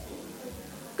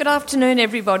Good afternoon,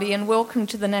 everybody, and welcome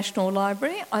to the National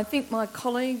Library. I think my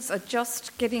colleagues are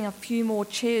just getting a few more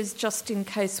chairs just in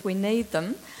case we need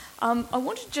them. I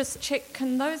want to just check,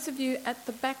 can those of you at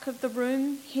the back of the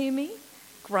room hear me?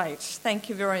 Great, thank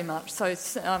you very much. So,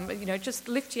 just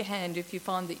lift your hand if you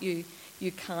find that you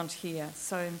can't hear.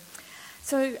 So,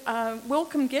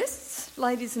 welcome guests,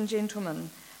 ladies and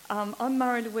gentlemen. I'm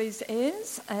Marie-Louise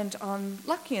Ayres, and I'm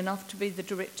lucky enough to be the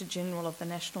Director-General of the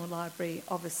National Library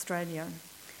of Australia.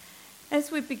 As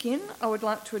we begin, I would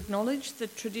like to acknowledge the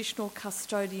traditional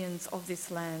custodians of this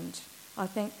land. I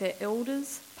thank their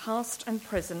elders, past and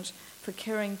present, for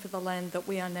caring for the land that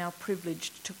we are now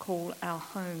privileged to call our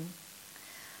home.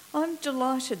 I'm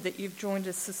delighted that you've joined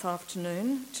us this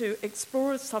afternoon to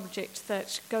explore a subject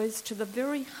that goes to the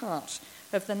very heart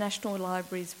of the National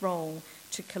Library's role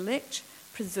to collect,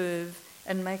 preserve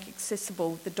and make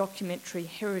accessible the documentary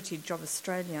heritage of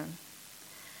Australia.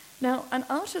 Now, an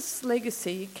artist's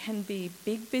legacy can be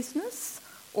big business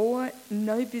or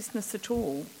no business at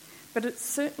all, but it's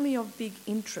certainly of big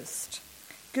interest.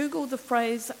 Google the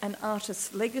phrase "an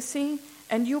artist's legacy"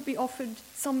 and you'll be offered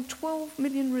some 12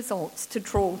 million results to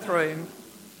trawl through.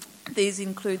 These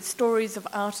include stories of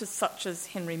artists such as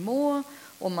Henry Moore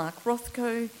or Mark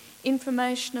Rothko,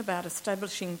 information about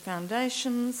establishing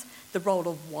foundations, the role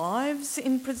of wives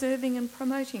in preserving and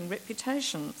promoting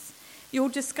reputations. You'll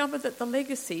discover that the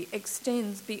legacy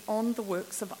extends beyond the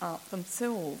works of art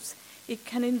themselves. It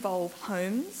can involve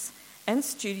homes and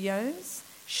studios,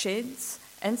 sheds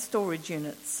and storage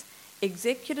units.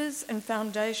 Executors and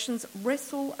foundations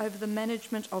wrestle over the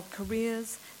management of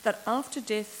careers that after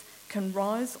death can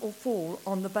rise or fall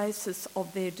on the basis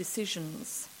of their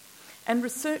decisions. And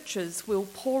researchers will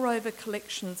pore over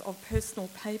collections of personal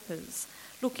papers,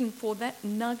 looking for that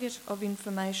nugget of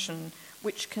information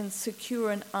which can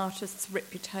secure an artist's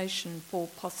reputation for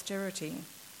posterity.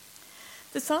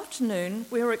 This afternoon,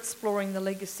 we're exploring the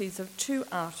legacies of two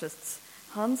artists,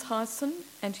 Hans Heysen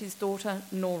and his daughter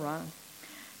Nora.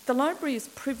 The library is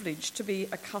privileged to be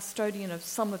a custodian of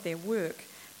some of their work,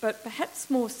 but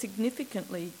perhaps more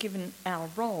significantly, given our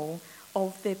role,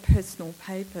 of their personal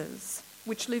papers,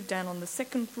 which live down on the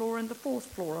second floor and the fourth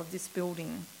floor of this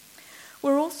building.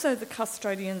 We're also the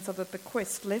custodians of a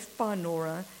bequest left by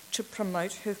Nora to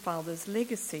promote her father's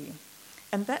legacy,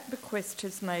 and that bequest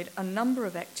has made a number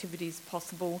of activities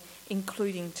possible,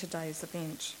 including today's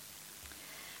event.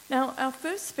 Now, our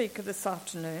first speaker this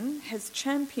afternoon has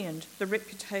championed the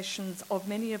reputations of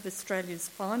many of Australia's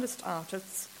finest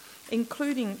artists,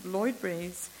 including Lloyd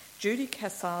Breeze, Judy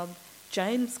Cassab,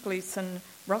 James Gleeson,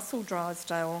 Russell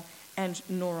Drysdale and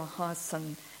Nora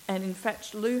Heysen. And in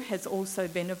fact, Lou has also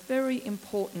been a very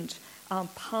important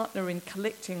partner in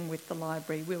collecting with the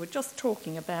library. We were just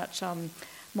talking about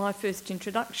my first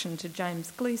introduction to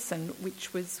James Gleeson,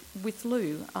 which was with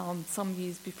Lou some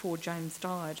years before James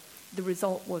died. The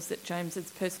result was that James's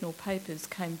personal papers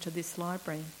came to this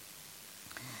library.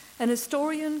 An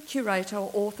historian, curator,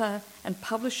 author and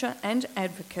publisher and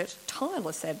advocate,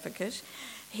 tireless advocate,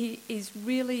 he is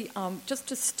really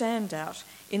just a standout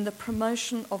in the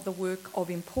promotion of the work of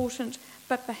important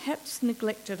but perhaps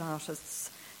neglected artists,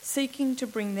 seeking to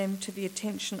bring them to the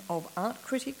attention of art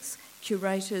critics,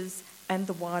 curators and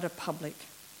the wider public.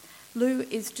 Lou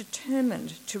is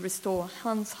determined to restore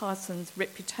Hans Heysen's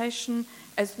reputation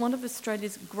as one of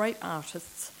Australia's great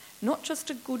artists, not just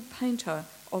a good painter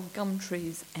of gum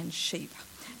trees and sheep.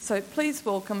 So please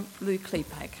welcome Lou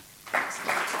Klepak.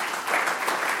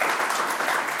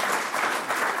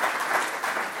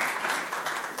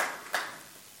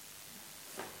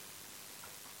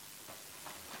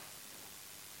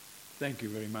 Thank you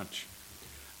very much.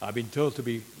 I've been told to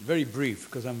be very brief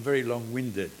because I'm very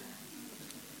long-winded.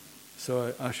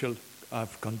 So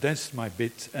I've condensed my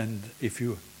bit, and if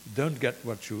you don't get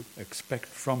what you expect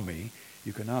from me,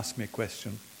 you can ask me a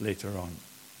question later on.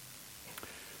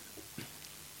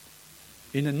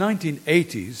 In the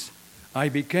 1980s, I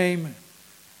became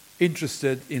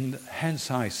interested in Hans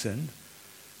Heysen,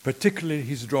 particularly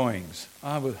his drawings.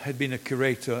 I had been a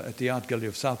curator at the Art Gallery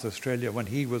of South Australia when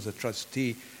he was a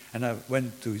trustee, and I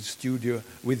went to his studio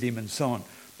with him and so on.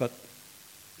 But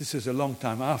this is a long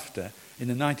time after. In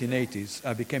the 1980s,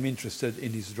 I became interested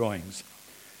in his drawings.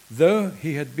 Though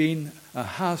he had been a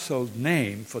household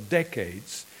name for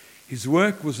decades, his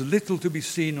work was little to be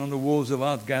seen on the walls of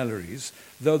art galleries,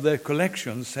 though their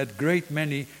collections had great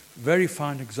many very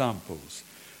fine examples.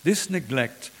 This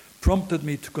neglect prompted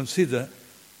me to consider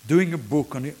doing a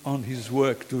book on his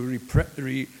work to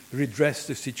redress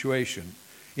the situation.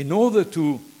 In order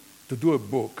to do a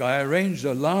book, I arranged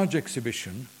a large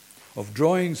exhibition of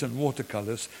drawings and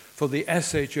watercolours for the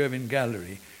S.H. Irving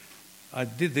Gallery, I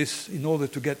did this in order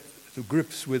to get to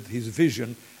grips with his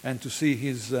vision and to see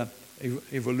his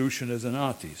evolution as an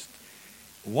artist.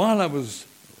 While I was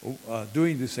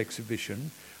doing this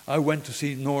exhibition, I went to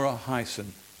see Nora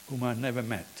Heysen, whom I never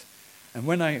met. And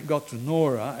when I got to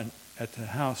Nora and at her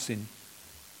house in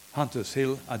Hunters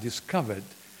Hill, I discovered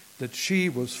that she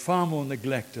was far more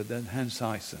neglected than Hans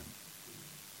Heysen.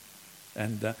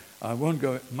 And I won't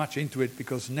go much into it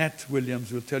because Nat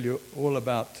Williams will tell you all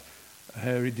about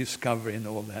her rediscovery and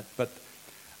all that. But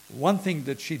one thing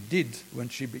that she did when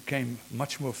she became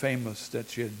much more famous than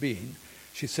she had been,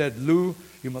 she said, "Lou,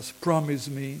 you must promise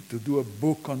me to do a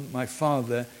book on my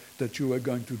father that you were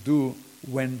going to do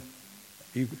when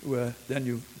you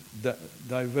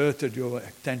diverted your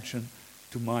attention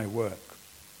to my work."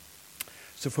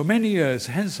 So for many years,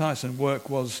 Hans Heysen's work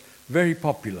was very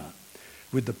popular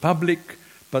with the public,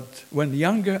 but when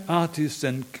younger artists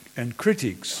and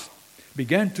critics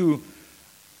began to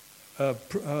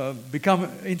become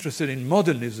interested in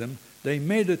modernism, they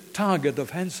made a target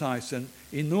of Hans Heysen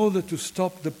in order to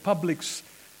stop the public's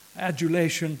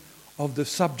adulation of the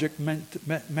subject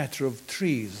matter of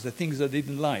trees, the things they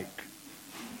didn't like.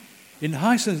 In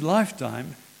Heysen's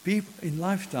lifetime,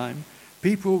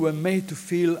 people were made to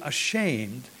feel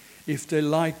ashamed if they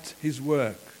liked his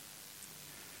work.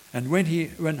 And when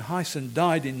Heysen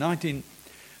died in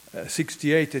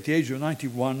 1968 at the age of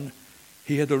 91,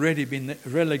 he had already been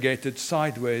relegated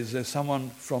sideways as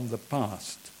someone from the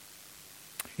past.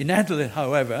 In Adelaide,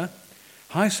 however,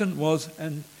 Heysen was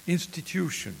an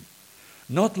institution.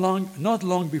 Not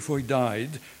long before he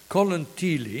died, Colin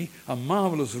Teeley, a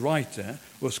marvelous writer,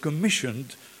 was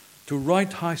commissioned to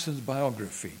write Heysen's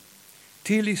biography.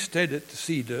 Teeley stayed at the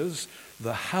Cedars,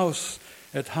 the house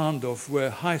at Hahndorf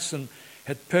where Heysen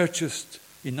had purchased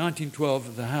in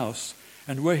 1912 the house,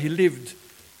 and where he lived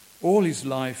all his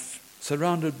life,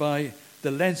 surrounded by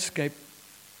the landscape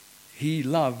he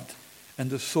loved and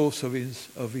the source of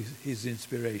his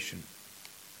inspiration.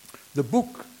 The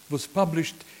book was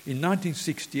published in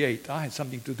 1968. I had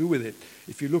something to do with it.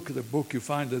 If you look at the book, you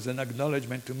find there's an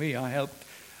acknowledgement to me.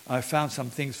 I found some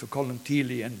things for Colin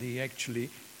Teeley, and he actually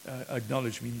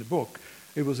acknowledged me in the book.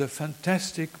 It was a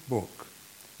fantastic book.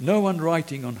 No one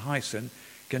writing on Heysen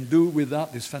can do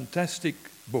without this fantastic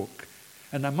book,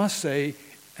 and I must say,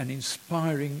 an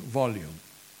inspiring volume.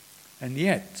 And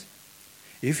yet,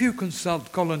 if you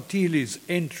consult Colin Teeley's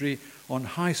entry on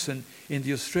Heysen in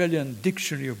the Australian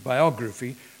Dictionary of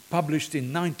Biography, published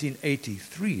in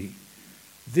 1983,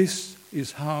 this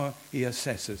is how he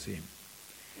assesses him.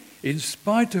 In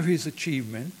spite of his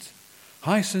achievement,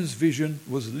 Heysen's vision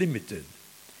was limited.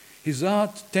 His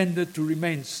art tended to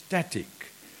remain static,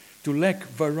 to lack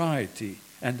variety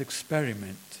and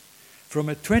experiment. From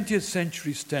a 20th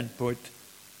century standpoint,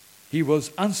 he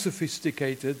was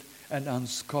unsophisticated and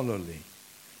unscholarly.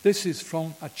 This is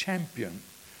from a champion.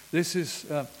 This is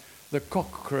the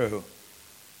cockcrow,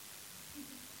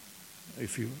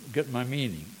 if you get my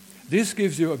meaning. This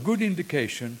gives you a good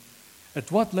indication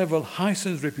at what level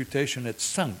Heysen's reputation had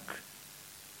sunk,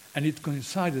 and it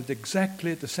coincided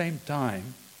exactly at the same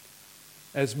time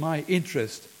as my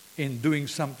interest in doing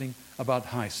something about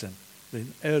Heysen, the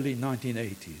early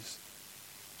 1980s.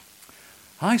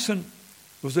 Heysen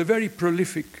was a very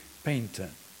prolific painter.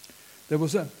 There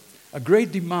was a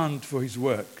great demand for his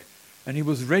work, and he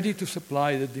was ready to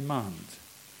supply the demand.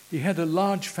 He had a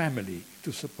large family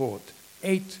to support,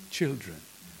 8 children,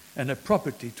 and a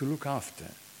property to look after.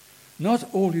 Not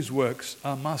all his works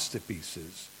are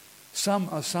masterpieces. Some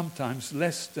are sometimes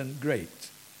less than great.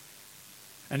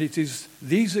 And it is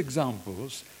these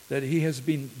examples that he has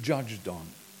been judged on.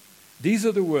 These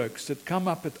are the works that come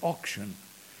up at auction,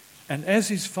 and as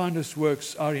his finest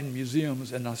works are in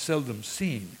museums and are seldom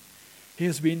seen, he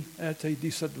has been at a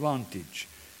disadvantage.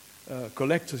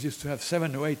 Collectors used to have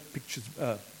 7 or 8 pictures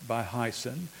by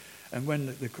Heysen, and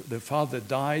when the father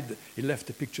died, he left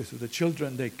the pictures to the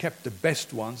children. They kept the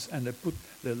best ones, and they put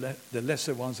the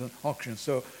lesser ones on auction.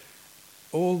 So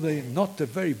all not the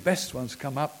very best ones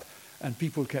come up, and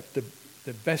people kept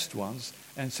the best ones,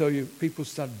 and so people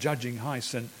start judging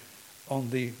Heysen on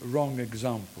the wrong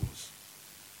examples.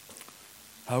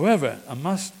 However, I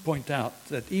must point out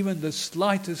that even the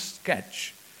slightest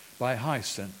sketch by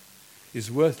Heysen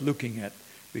is worth looking at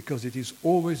because it is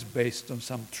always based on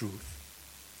some truth.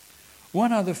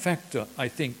 One other factor, I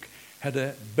think, had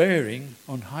a bearing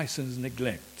on Heysen's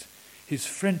neglect, his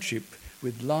friendship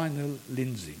with Lionel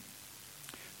Lindsay.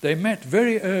 They met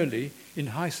very early in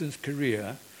Heysen's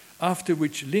career, after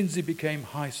which Lindsay became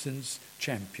Heysen's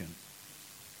champion.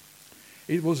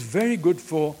 It was very good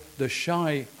for the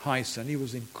shy Heysen. He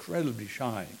was incredibly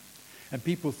shy. and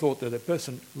people thought that a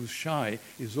person who's shy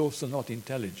is also not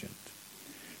intelligent.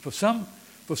 For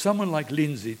someone like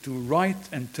Lindsay to write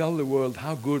and tell the world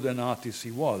how good an artist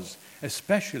he was,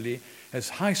 especially as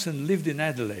Hyson lived in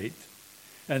Adelaide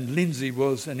and Lindsay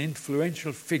was an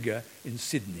influential figure in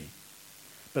Sydney.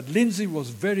 But Lindsay was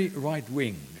very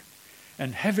right-wing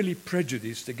and heavily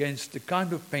prejudiced against the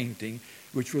kind of painting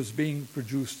which was being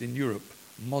produced in Europe,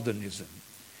 modernism.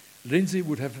 Lindsay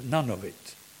would have none of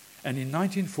it, and in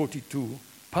 1942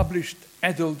 published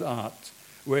Adult Art,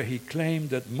 where he claimed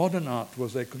that modern art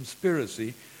was a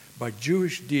conspiracy by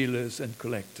Jewish dealers and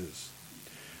collectors.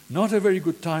 Not a very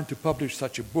good time to publish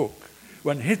such a book,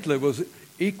 when Hitler was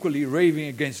equally raving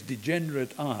against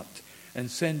degenerate art and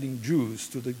sending Jews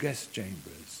to the gas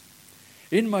chambers.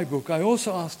 In my book, I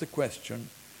also asked the question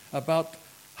about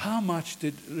how much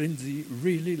did Lindsay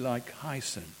really like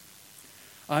Hyson.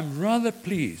 I'm rather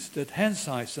pleased that Hans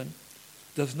Hyson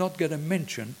does not get a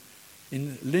mention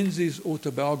in Lindsay's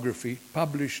autobiography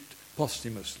published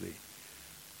posthumously.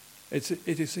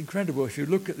 It is incredible. If you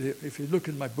look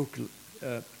at my book,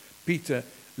 Peter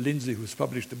Lindsay, who's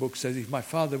published the book, says if my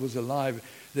father was alive,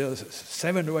 there are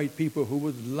 7 or 8 people who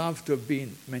would love to have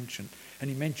been mentioned. And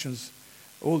he mentions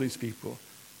all these people,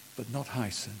 but not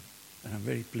Hyson. And I'm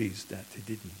very pleased that he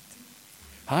didn't.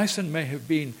 Hyson may have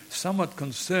been somewhat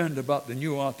concerned about the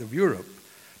new art of Europe,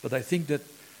 but I think that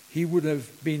he would have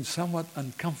been somewhat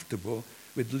uncomfortable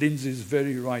with Lindsay's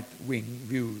very right-wing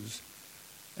views.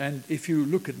 And if you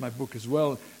look at my book as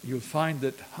well, you'll find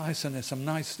that Hyson has some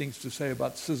nice things to say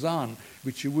about Cézanne,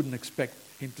 which you wouldn't expect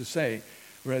him to say,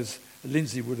 whereas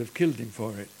Lindsay would have killed him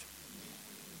for it.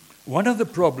 One of the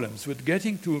problems with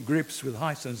getting to grips with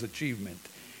Hyson's achievement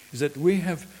is that we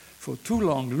have for too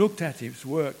long looked at his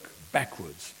work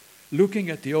backwards, looking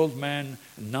at the old man,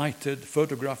 knighted,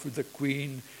 photographed with the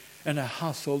Queen, and a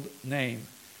household name,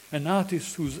 an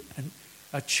artist whose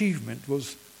achievement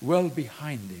was well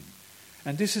behind him.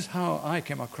 And this is how I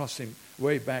came across him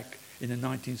way back in the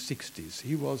 1960s.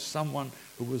 He was someone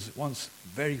who was once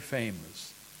very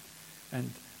famous.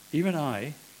 And even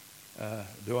I,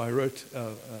 though I wrote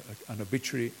an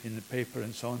obituary in the paper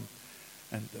and so on,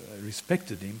 and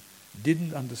respected him,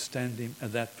 didn't understand him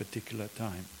at that particular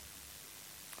time.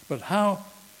 But how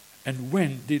and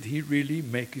when did he really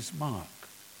make his mark?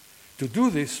 To do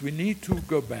this, we need to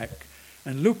go back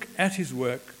and look at his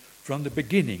work from the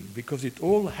beginning, because it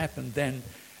all happened then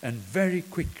and very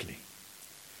quickly.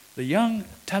 The young,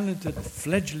 talented,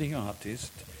 fledgling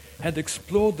artist had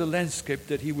explored the landscape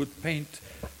that he would paint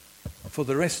for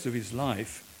the rest of his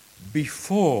life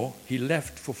before he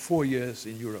left for 4 years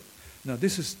in Europe. Now,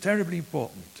 this is terribly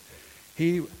important.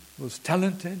 He was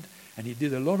talented, and he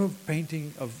did a lot of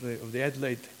painting of the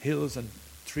Adelaide hills and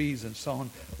trees and so on,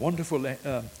 wonderful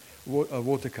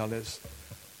watercolors,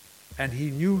 and he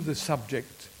knew the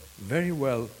subject very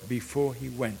well before he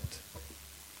went.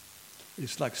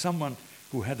 It's like someone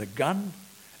who had a gun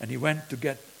and he went to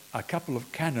get a couple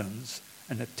of cannons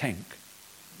and a tank.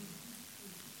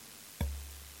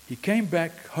 He came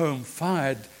back home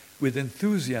fired with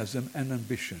enthusiasm and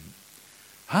ambition.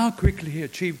 How quickly he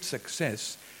achieved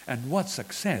success, and what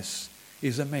success,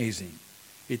 is amazing.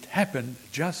 It happened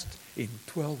just in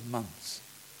 12 months.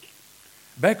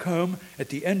 Back home at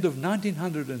the end of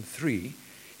 1903,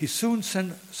 he soon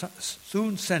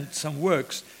sent some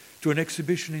works to an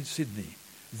exhibition in Sydney.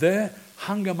 There,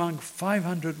 hung among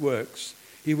 500 works,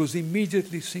 he was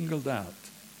immediately singled out.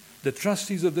 The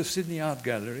trustees of the Sydney Art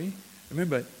Gallery,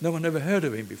 remember, no one ever heard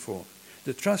of him before.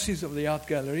 The trustees of the Art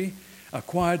Gallery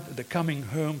acquired the coming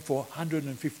home for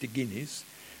 150 guineas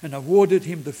and awarded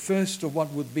him the first of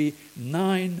what would be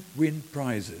 9 Wynne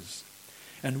prizes.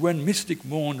 And when Mystic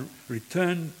Morn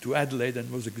returned to Adelaide and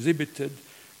was exhibited,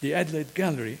 the Adelaide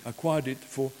Gallery acquired it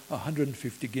for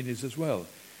 150 guineas as well.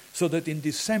 So that in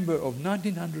December of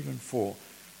 1904,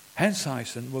 Hans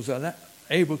Hyson was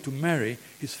able to marry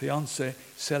his fiancée,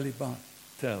 Sally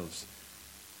Bartels,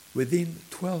 within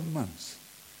 12 months.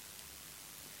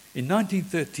 In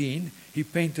 1913, he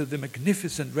painted the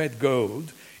magnificent red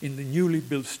gold in the newly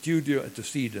built studio at the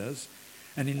Cedars.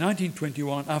 And in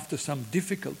 1921, after some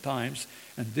difficult times,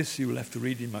 and this you will have to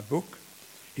read in my book,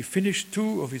 he finished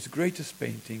 2 of his greatest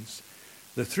paintings,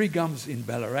 the 3 Gums in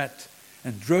Ballarat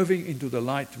and Droving into the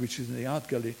Light, which is in the Art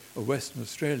Gallery of Western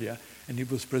Australia. And he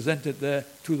was presented there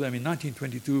to them in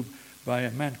 1922 by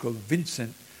a man called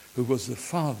Vincent, who was the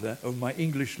father of my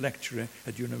English lecturer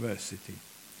at university.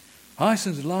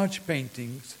 Hyson's large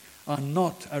paintings are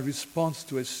not a response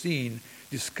to a scene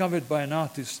discovered by an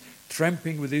artist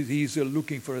tramping with his easel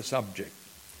looking for a subject.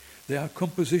 They are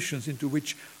compositions into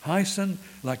which Hyson,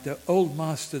 like the old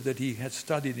master that he had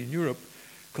studied in Europe,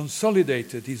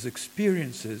 consolidated his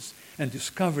experiences and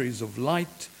discoveries of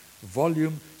light,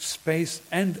 volume, space,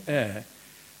 and air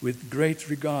with great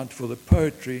regard for the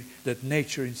poetry that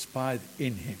nature inspired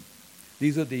in him.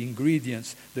 These are the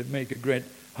ingredients that make a great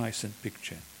Huyson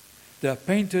picture. They are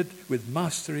painted with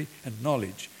mastery and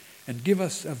knowledge and give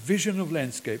us a vision of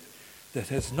landscape that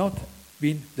has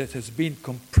been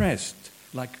compressed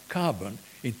like carbon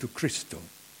into crystal.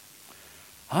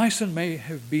 Huyson may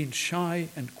have been shy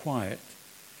and quiet,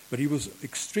 but he was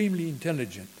extremely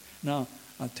intelligent. Now,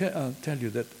 I'll tell you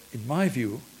that, in my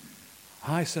view,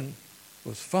 Huyson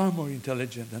was far more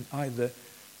intelligent than either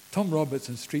Tom Roberts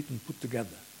and Streeton put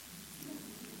together.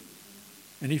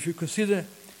 And if you consider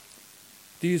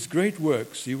these great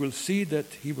works, you will see that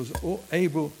he was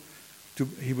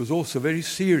also very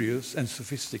serious and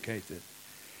sophisticated.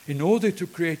 In order to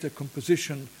create a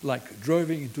composition like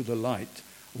Driving into the Light,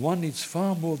 one needs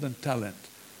far more than talent.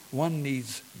 One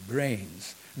needs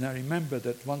brains. And I remember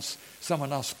that once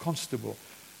someone asked Constable,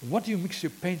 "What do you mix your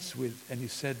paints with?" And he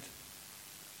said,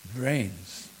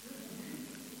 "Brains."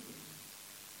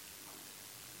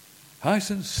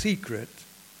 Huyson's secret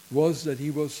was that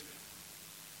he was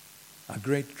a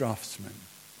great draftsman.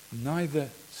 Neither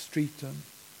Streeton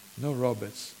nor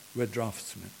Roberts were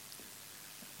draftsmen.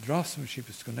 Draftsmanship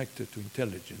is connected to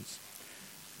intelligence.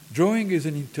 Drawing is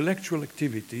an intellectual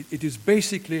activity. It is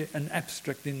basically an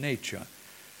abstract in nature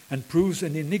and proves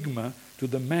an enigma to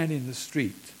the man in the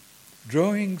street.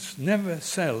 Drawings never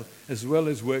sell as well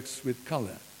as works with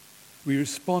color. We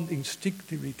respond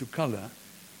instinctively to color,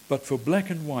 but for black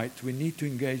and white, we need to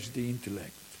engage the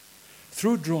intellect.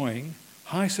 Through drawing,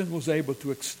 Huyson was able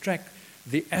to extract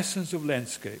the essence of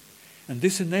landscape, and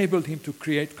this enabled him to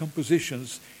create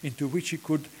compositions into which he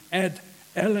could add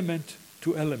element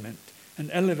to element and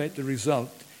elevate the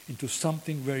result into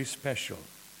something very special.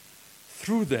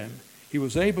 Through them, he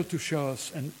was able to show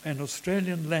us an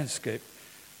Australian landscape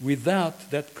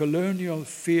without that colonial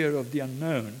fear of the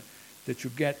unknown that you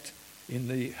get in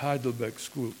the Heidelberg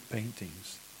School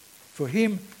paintings. For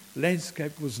him,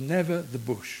 landscape was never the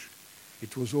bush.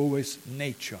 It was always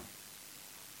nature.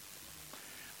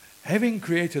 Having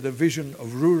created a vision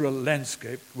of rural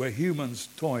landscape where humans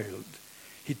toiled,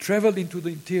 he traveled into the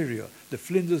interior, the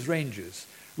Flinders Ranges,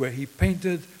 where he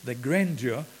painted the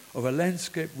grandeur of a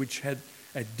landscape which had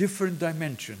a different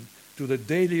dimension to the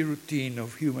daily routine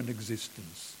of human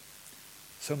existence.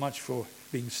 So much for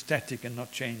being static and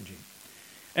not changing.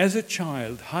 As a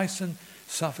child, Huyson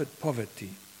suffered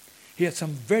poverty. He had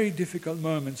some very difficult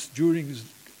moments during his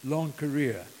long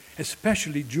career,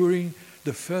 especially during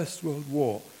the First World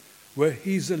War, where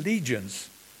his allegiance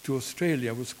to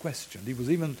Australia was questioned. He was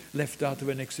even left out of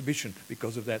an exhibition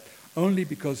because of that, only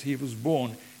because he was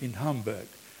born in Hamburg.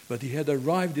 But he had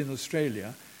arrived in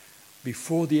Australia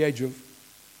before the age of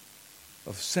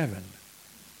 7.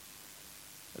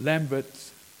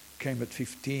 Lambert came at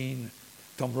 15,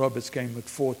 Tom Roberts came at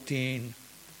 14,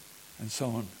 and so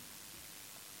on.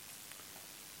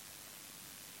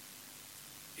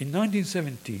 In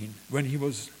 1917, when he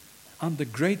was under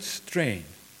great strain,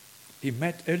 he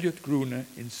met Elliot Gruner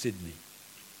in Sydney.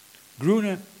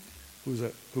 Gruner,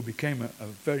 who became a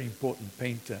very important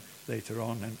painter later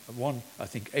on and won, I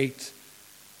think, 8.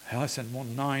 Huyson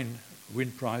won 9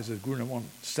 Wynne prizes. Gruner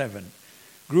won 7.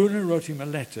 Gruner wrote him a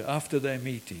letter after their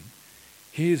meeting.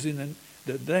 The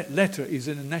letter is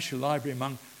in the National Library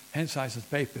among Hans Huyson's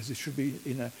papers. It should be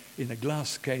in a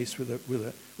glass case with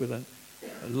a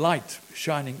light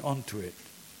shining onto it.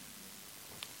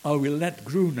 I will let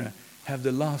Gruner have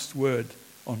the last word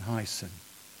on Huyson.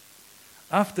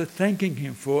 After thanking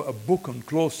him for a book on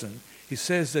Clausen, he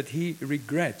says that he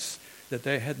regrets that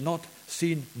they had not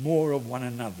seen more of one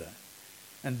another.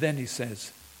 And then he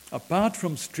says, apart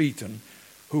from Streeton,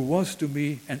 who was to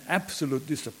me an absolute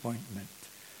disappointment,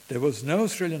 there was no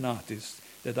Australian artist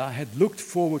that I had looked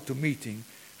forward to meeting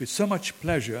with so much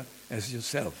pleasure as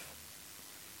yourself.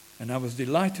 And I was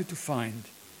delighted to find,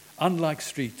 unlike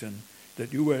Streeton,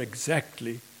 that you were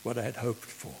exactly what I had hoped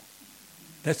for.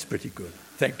 That's pretty good.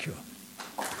 Thank you.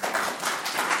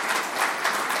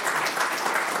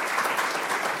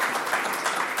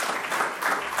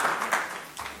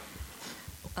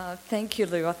 Thank you,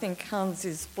 Lou. I think Hans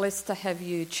is blessed to have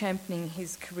you championing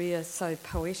his career so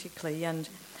poetically, and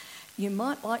you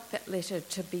might like that letter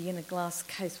to be in a glass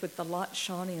case with the light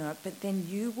shining on it, but then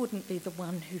you wouldn't be the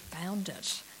one who found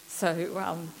it.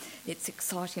 So it's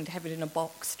exciting to have it in a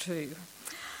box too.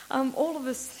 All of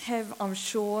us have, I'm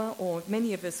sure, or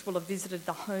many of us will have visited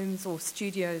the homes or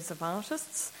studios of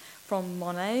artists, from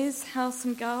Monet's House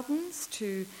and Gardens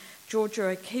to Georgia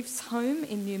O'Keeffe's home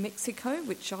in New Mexico,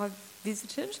 which I've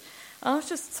visited,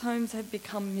 Artists' homes have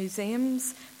become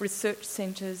museums, research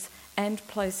centres and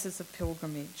places of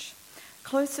pilgrimage.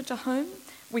 Closer to home,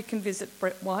 we can visit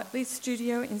Brett Whiteley's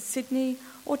studio in Sydney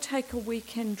or take a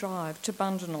weekend drive to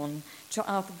Bundanon to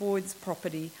Arthur Boyd's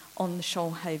property on the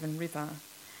Shoalhaven River.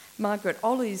 Margaret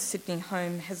Olley's Sydney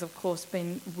home has of course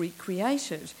been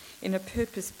recreated in a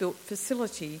purpose-built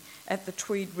facility at the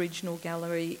Tweed Regional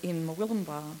Gallery in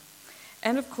Murwillumbah.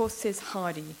 And of course there's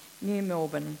Heidi near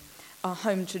Melbourne, a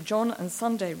home to John and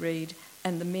Sunday Reid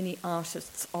and the many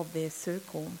artists of their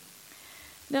circle.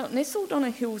 Now, nestled on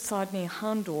a hillside near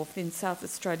Hahndorf in South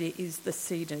Australia is the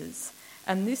Cedars,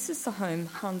 and this is the home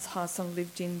Hans Huyssen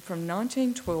lived in from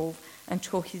 1912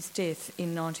 until his death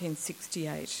in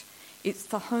 1968. It's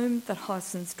the home that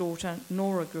Huyssen's daughter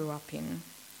Nora grew up in.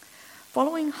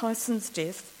 Following Huyssen's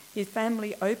death, his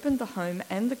family opened the home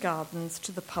and the gardens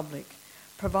to the public,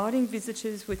 providing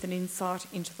visitors with an insight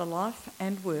into the life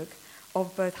and work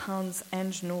of both Hans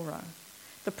and Nora.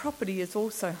 The property is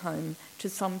also home to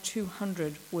some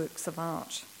 200 works of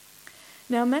art.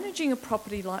 Now, managing a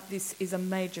property like this is a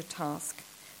major task.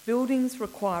 Buildings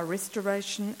require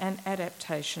restoration and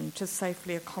adaptation to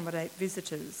safely accommodate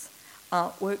visitors.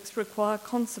 Artworks require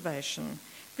conservation.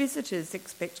 Visitors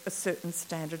expect a certain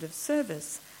standard of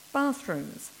service,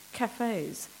 bathrooms,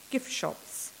 cafes, gift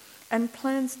shops, and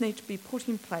plans need to be put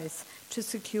in place to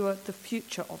secure the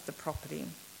future of the property.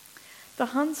 The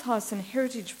Hans Huyssen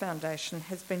Heritage Foundation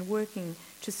has been working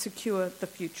to secure the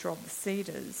future of the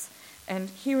Cedars, and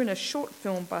here in a short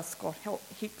film by Scott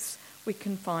Hicks we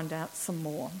can find out some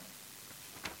more.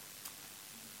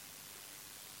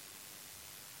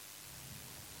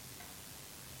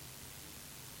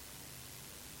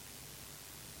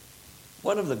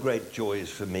 One of the great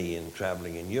joys for me in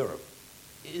travelling in Europe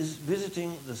is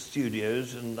visiting the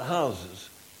studios and the houses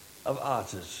of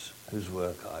artists whose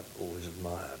work I've always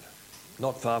admired.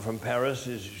 Not far from Paris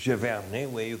is Giverny,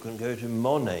 where you can go to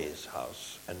Monet's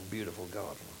house and beautiful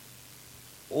garden.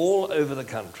 All over the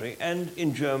country, and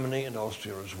in Germany and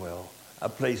Austria as well, are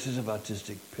places of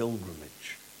artistic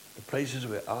pilgrimage, the places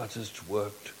where artists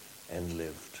worked and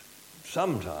lived.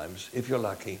 Sometimes, if you're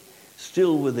lucky,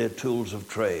 still with their tools of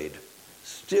trade,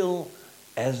 still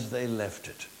as they left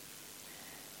it.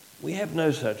 We have no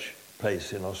such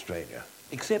place in Australia,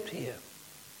 except here.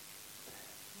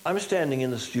 I'm standing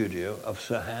in the studio of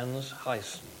Sir Hans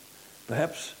Huyssen,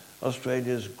 perhaps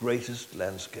Australia's greatest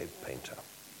landscape painter.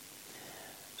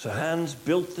 Sir Hans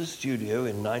built the studio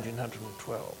in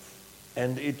 1912,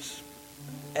 and it's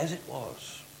as it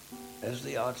was, as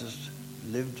the artist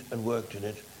lived and worked in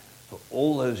it for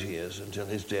all those years until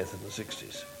his death in the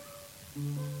 60s.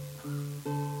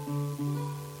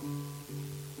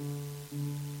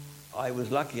 I was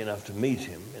lucky enough to meet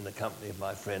him in the company of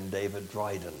my friend David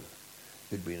Dryden,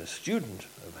 who'd been a student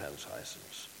of Hans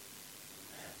Huyssen's.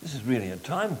 This is really a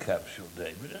time capsule,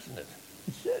 David, isn't it?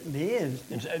 It certainly is.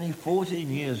 It's only 14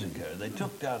 years ago they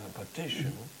took down a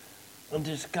partition and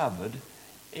discovered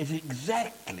it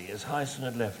exactly as Huyssen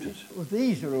had left it. Well,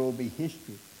 these will all be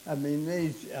history. I mean,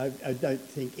 I don't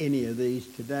think any of these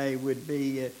today would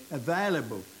be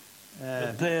available.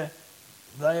 But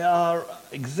they are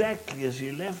exactly as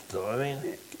you left them.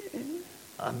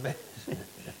 I mean,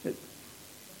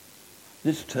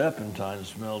 this turpentine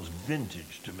smells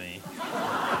vintage to me.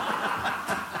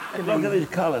 Look at these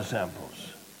colour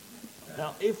samples.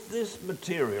 Now, if this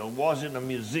material was in a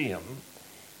museum,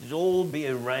 it'd all be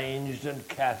arranged and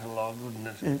catalogued,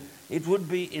 wouldn't it? It would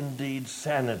be indeed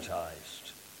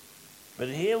sanitised. But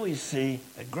here we see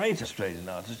a great Australian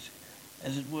artist,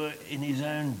 as it were, in his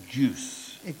own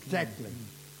juice. Exactly.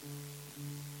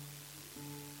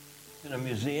 In a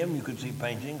museum, you could see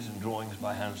paintings and drawings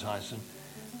by Hans Huyssen,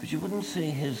 but you wouldn't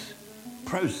see his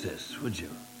process, would you?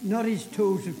 Not his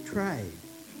tools of trade.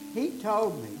 He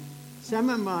told me some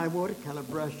of my watercolour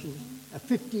brushes are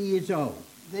 50 years old.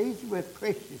 These were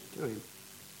precious to him.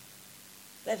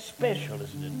 That's special,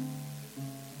 isn't it?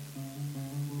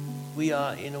 We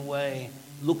are, in a way,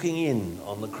 looking in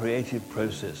on the creative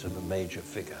process of a major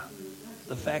figure.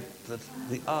 The fact that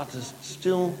the artist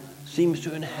still seems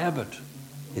to inhabit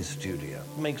his studio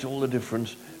makes all the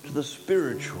difference to the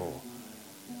spiritual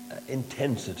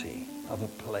intensity of a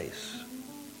place.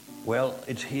 Well,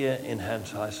 it's here in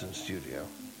Hans Huyssen's studio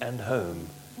and home,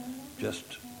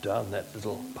 just down that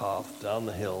little path, down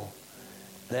the hill.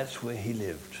 That's where he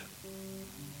lived.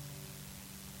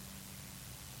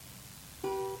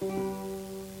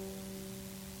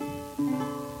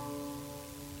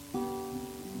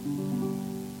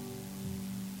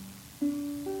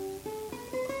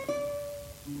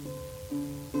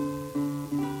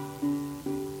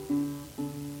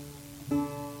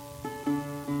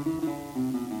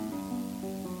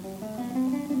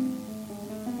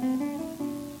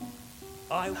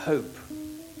 I hope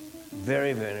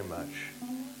very, very much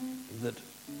that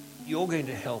you're going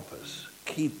to help us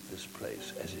keep this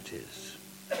place as it is.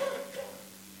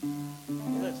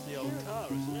 Well, that's the old car,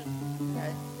 isn't it?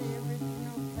 That's the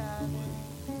original car.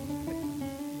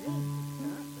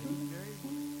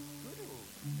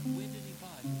 When did he buy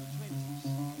it? In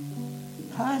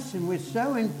the 20s? Hyson was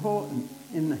so important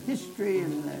in the history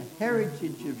and the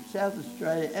heritage of South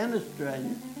Australia and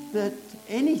Australia that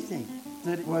anything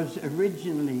that was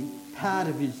originally part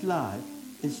of his life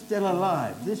is still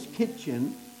alive. This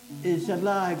kitchen is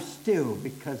alive still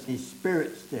because his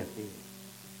spirit's still here.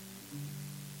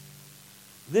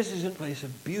 This is a place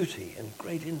of beauty and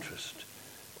great interest.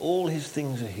 All his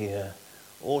things are here,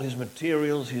 all his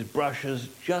materials, his brushes,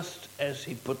 just as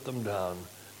he put them down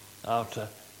after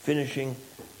finishing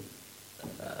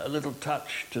a little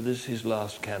touch to this, his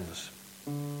last canvas.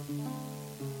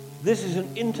 This is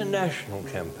an international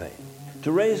campaign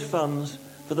to raise funds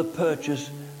for the purchase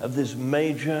of this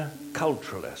major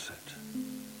cultural asset,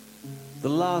 the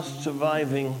last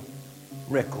surviving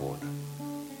record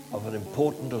of an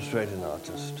important Australian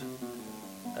artist,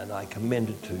 and I commend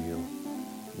it to you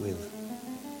with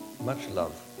much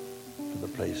love for the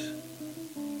place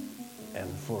and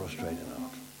for Australian art.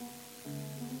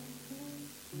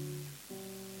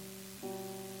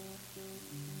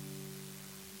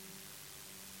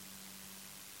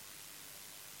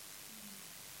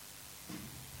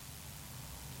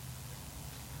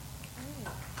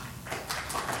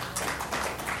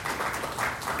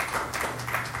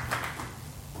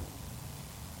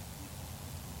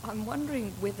 I'm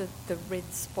wondering whether the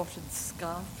red spotted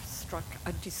scarf struck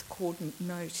a discordant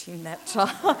note in that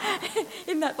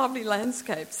in that lovely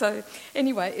landscape. So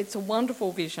anyway, it's a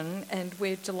wonderful vision, and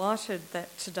we're delighted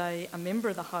that today a member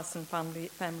of the Hyson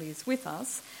family is with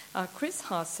us. Chris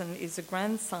Hyson is a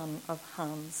grandson of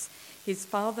Hans. His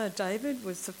father, David,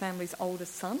 was the family's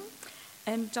oldest son.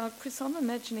 And Chris, I'm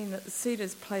imagining that the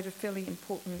Cedars played a fairly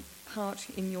important part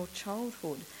in your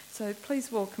childhood. So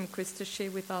please welcome Chris to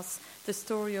share with us the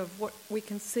story of what we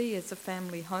can see as a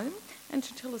family home and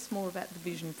to tell us more about the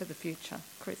vision for the future.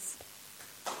 Chris.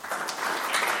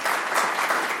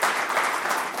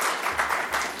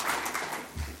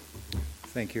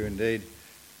 Thank you indeed.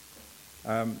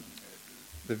 The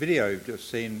video you've just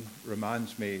seen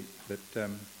reminds me that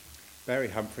Barry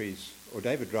Humphries, or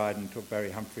David Dryden, took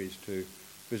Barry Humphries to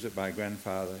visit my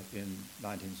grandfather in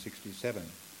 1967,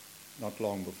 not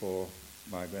long before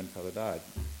my grandfather died.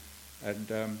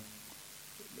 And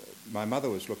my mother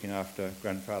was looking after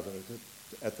grandfather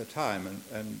at the time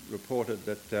and reported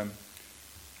that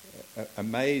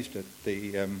amazed at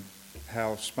the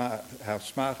how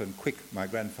smart and quick my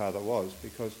grandfather was,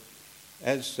 because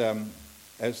as the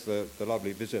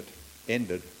lovely visit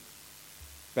ended,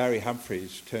 Barry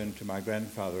Humphries turned to my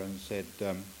grandfather and said,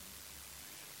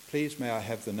 "Please may I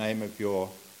have the name of your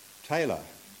tailor,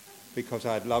 because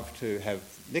I'd love to have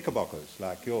knickerbockers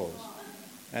like yours."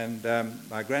 And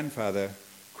my grandfather,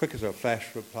 quick as a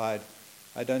flash, replied,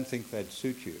 "I don't think they'd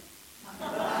suit you."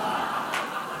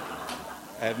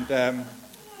 And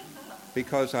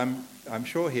because I'm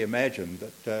sure he imagined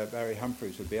that Barry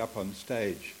Humphries would be up on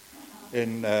stage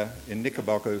in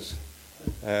knickerbockers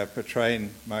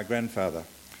portraying my grandfather.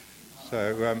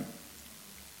 So,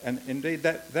 and indeed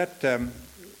that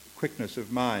quickness of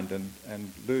mind,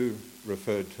 and Lou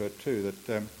referred to it too,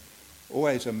 that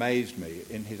always amazed me.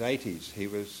 In his 80s, he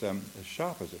was as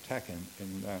sharp as a tack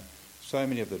in so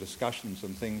many of the discussions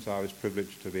and things I was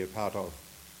privileged to be a part of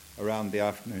around the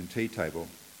afternoon tea table.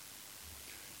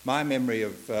 My memory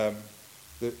of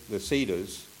the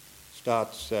Cedars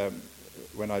starts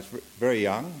when I was very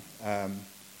young,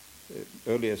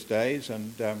 earliest days,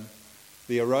 and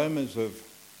the aromas of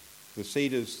the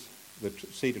cedars, the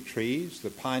cedar trees, the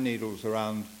pine needles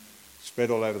around,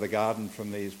 spread all over the garden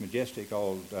from these majestic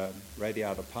old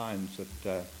radiata pines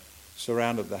that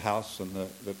surrounded the house and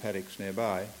the paddocks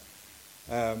nearby.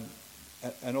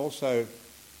 And also,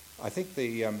 I think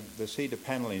the cedar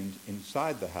panelling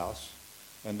inside the house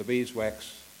and the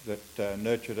beeswax that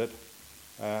nurtured it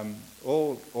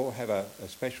all have a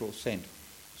special scent.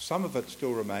 Some of it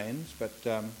still remains, but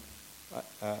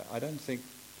I don't think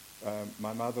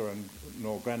my mother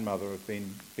nor grandmother have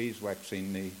been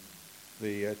beeswaxing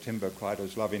the timber quite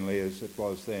as lovingly as it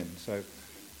was then. So,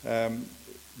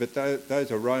 but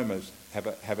those aromas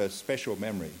have a special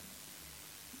memory.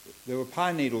 There were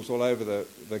pine needles all over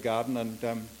the garden, and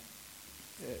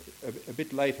a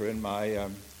bit later in my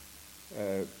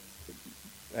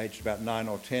aged about 9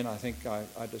 or 10, I think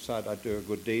I decided I'd do a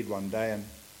good deed one day and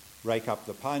rake up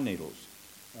the pine needles.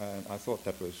 I thought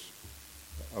that was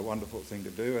a wonderful thing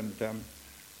to do, and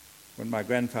when my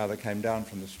grandfather came down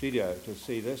from the studio to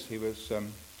see this, he was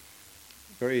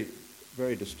very,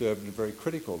 very disturbed and very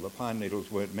critical. The pine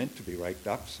needles weren't meant to be raked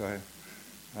up, so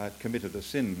I'd committed a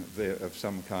sin there of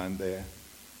some kind there.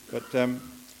 But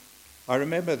I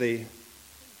remember the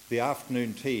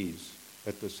afternoon teas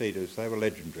at the Cedars. They were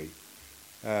legendary.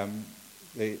 That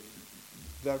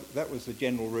was the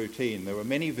general routine. There were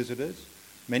many visitors,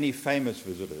 many famous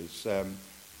visitors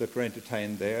that were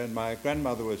entertained there, and my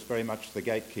grandmother was very much the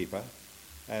gatekeeper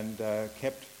and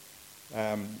kept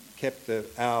the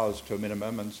hours to a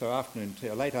minimum, and so a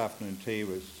late afternoon tea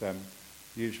was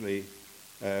usually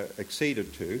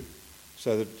acceded to,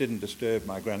 so that it didn't disturb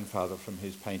my grandfather from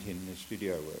his painting and his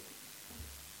studio work.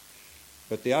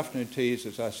 But the afternoon teas,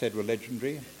 as I said, were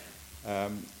legendary. A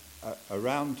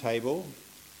round table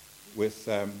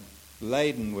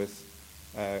laden with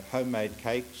homemade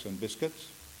cakes and biscuits,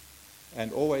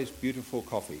 and always beautiful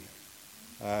coffee.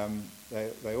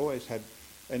 They always had,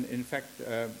 and in fact,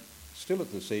 still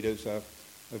at the Cedars are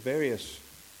various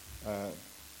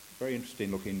very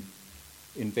interesting looking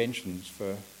inventions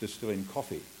for distilling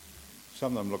coffee.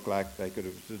 Some of them look like they could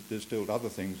have distilled other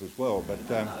things as well, but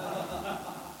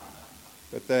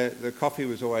the coffee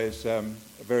was always a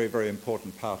very, very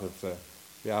important part of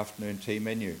the afternoon tea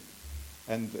menu.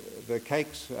 And the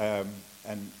cakes and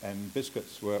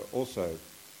biscuits were also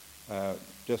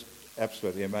just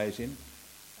absolutely amazing.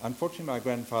 Unfortunately, my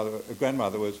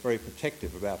grandmother was very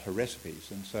protective about her recipes,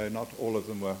 and so not all of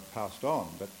them were passed on.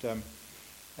 But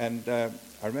I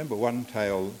remember one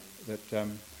tale that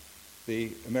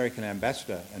the American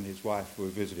ambassador and his wife were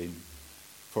visiting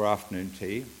for afternoon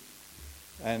tea,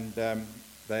 and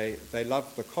they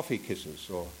loved the coffee kisses,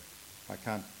 or I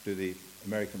can't do the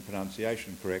American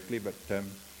pronunciation correctly, but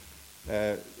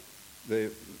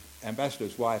the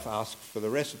ambassador's wife asked for the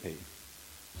recipe.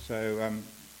 So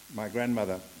my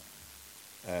grandmother,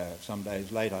 some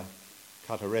days later,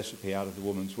 cut a recipe out of the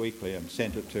Woman's Weekly and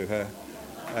sent it to her.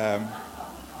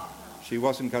 She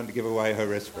wasn't going to give away her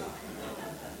recipe.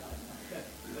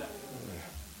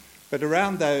 But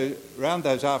around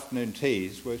those afternoon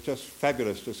teas were just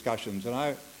fabulous discussions, and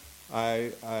I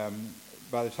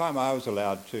by the time I was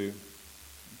allowed to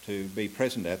be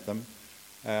present at them,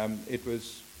 it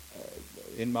was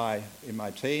in my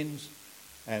teens,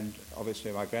 and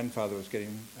obviously my grandfather was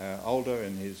getting older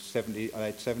in his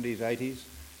late 70s, 80s,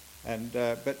 and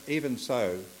but even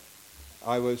so,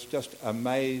 I was just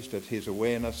amazed at his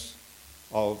awareness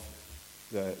of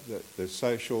the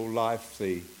social life,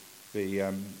 the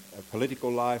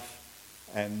political life,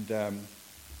 and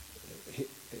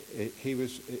he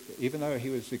was, even though he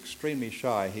was extremely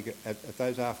shy, at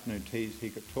those afternoon teas he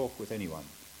could talk with anyone,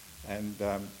 and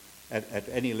at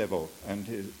any level, and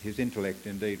his intellect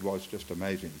indeed was just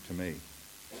amazing to me.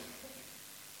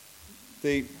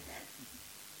 It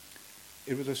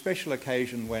was a special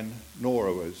occasion when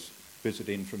Nora was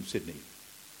visiting from Sydney.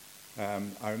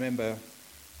 I remember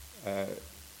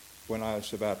when I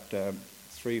was about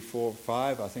 3, 4,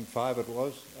 5, I think 5 it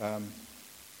was,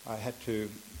 I had to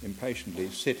impatiently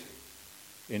sit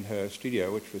in her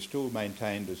studio, which was still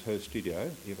maintained as her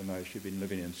studio, even though she'd been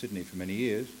living in Sydney for many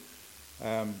years,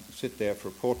 sit there for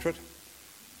a portrait,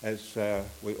 as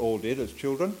we all did as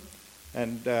children,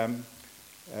 and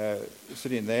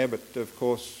sitting there, but of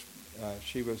course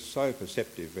she was so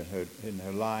perceptive in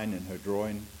her line, in her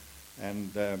drawing,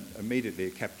 and immediately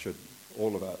captured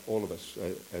all of us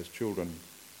as children,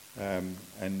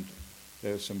 and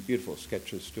there's some beautiful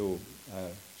sketches still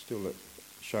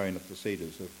showing at the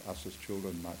Cedars of us as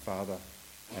children, my father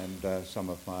and some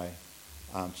of my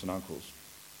aunts and uncles.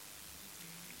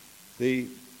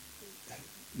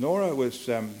 Nora was,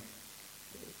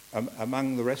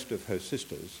 among the rest of her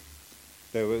sisters,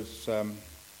 there was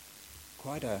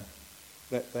quite a,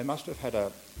 they must have had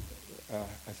I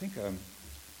think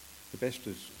the best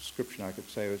description I could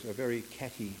say was a very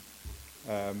catty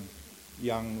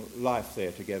young life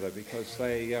there together, because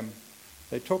they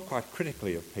talked quite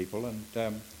critically of people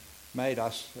and made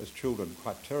us as children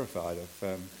quite terrified of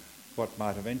what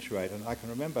might eventuate. And I can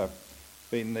remember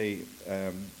being the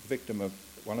victim of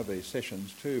one of these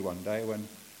sessions too one day when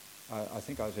I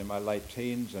think I was in my late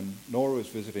teens, and Nora was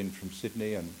visiting from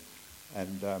Sydney,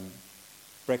 and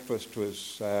breakfast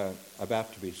was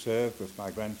about to be served with my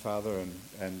grandfather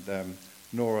and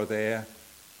Nora there.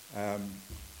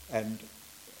 And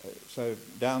so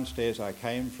downstairs I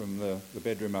came from the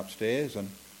bedroom upstairs,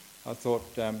 and I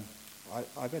thought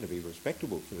I better be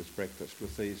respectable for this breakfast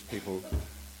with these people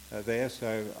there.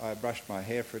 So I brushed my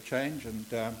hair for a change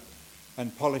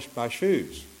and polished my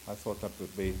shoes. I thought that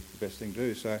would be the best thing to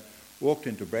do. So I walked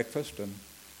into breakfast,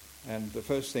 and the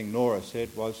first thing Nora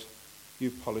said was,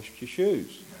 "You polished your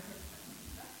shoes."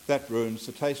 that ruins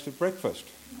the taste of breakfast.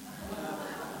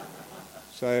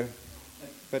 So,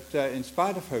 but in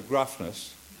spite of her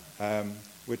gruffness,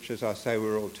 which, as I say, we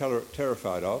were all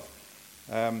terrified of,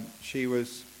 she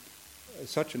was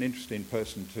such an interesting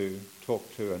person to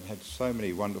talk to and had so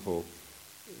many wonderful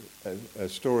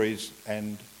stories,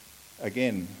 and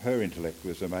again, her intellect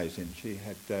was amazing. She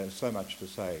had so much to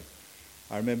say.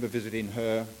 I remember visiting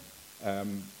her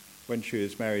when she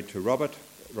was married to Robert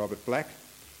Black,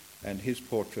 and his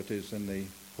portrait is in the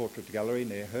portrait gallery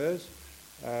near hers.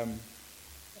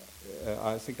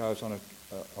 I think I was on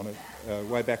a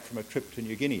way back from a trip to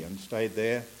New Guinea and stayed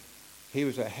there. He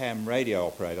was a ham radio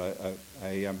operator,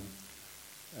 a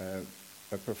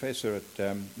professor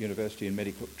at University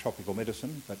in Tropical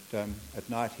Medicine, but at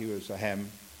night he was a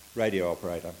ham radio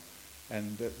operator.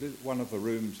 And one of the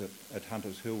rooms at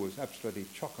Hunters Hill was absolutely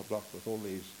chock-a-block with all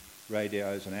these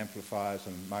radios and amplifiers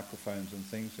and microphones and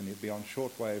things, and he'd be on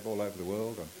shortwave all over the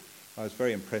world, and I was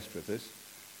very impressed with this.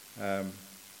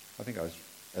 I think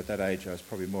at that age I was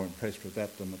probably more impressed with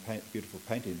that than the beautiful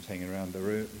paintings hanging around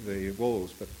the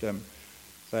walls, but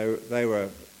they were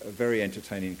a very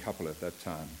entertaining couple at that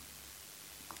time.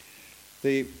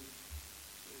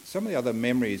 Some of the other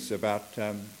memories about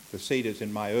the Cedars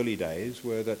in my early days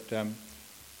were that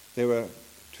there were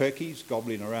turkeys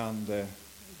gobbling around the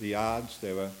yards,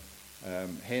 there were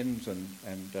hens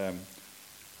and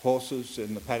horses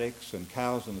in the paddocks and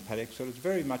cows in the paddocks, so it was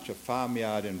very much a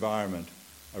farmyard environment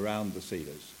around the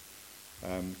Cedars.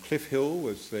 Cliff Hill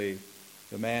was the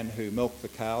man who milked the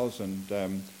cows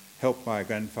and helped my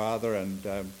grandfather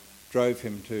and drove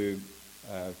him to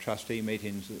trustee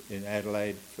meetings in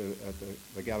Adelaide,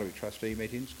 the gallery trustee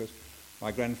meetings, because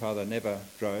my grandfather never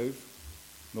drove,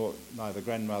 neither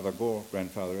grandmother nor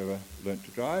grandfather ever learnt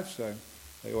to drive, so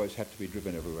they always had to be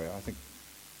driven everywhere. I think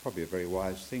probably a very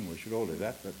wise thing, we should all do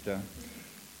that, but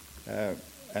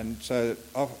and so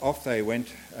off they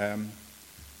went,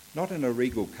 not in a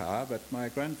Regal car, but my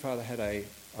grandfather had a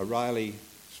Riley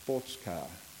sports car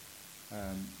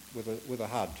with a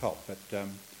hard top, but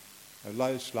a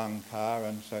low-slung car,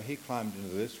 and so he climbed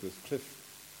into this with Cliff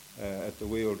at the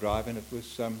wheel drive, and it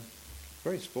was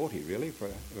very sporty, really, for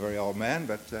a very old man,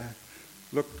 but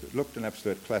looked an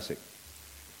absolute classic.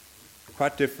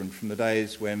 Quite different from the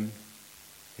days when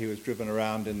he was driven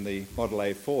around in the Model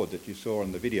A Ford that you saw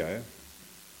in the video.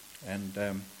 And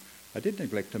I did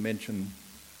neglect to mention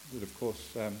that, of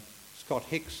course, Scott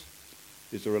Hicks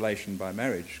is a relation by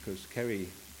marriage, because Kerry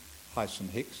Hyson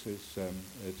Hicks is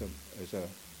a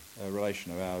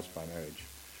relation of ours by marriage.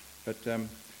 But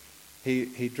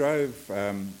he drove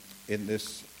in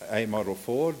this A model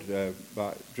Ford,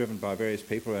 driven by various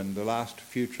people, and the last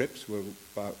few trips were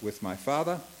with my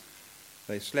father.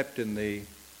 They slept in the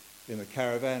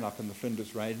caravan up in the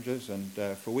Flinders Ranges, and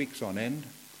for weeks on end.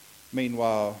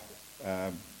 Meanwhile,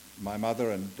 my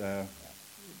mother and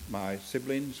my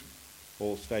siblings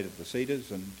all stayed at the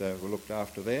Cedars and were looked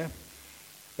after there.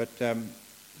 But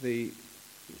the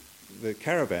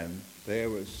caravan there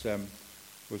was a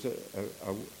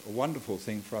wonderful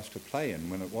thing for us to play in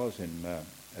when it was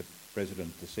at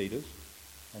President the Cedars,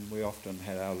 and we often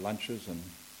had our lunches and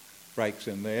breaks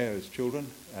in there as children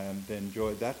and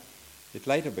enjoyed that. It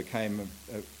later became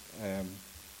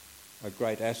a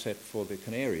great asset for the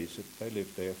Canaries. They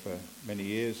lived there for many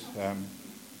years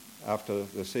after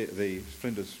the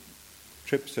Flinders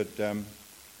trips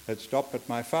had stopped. But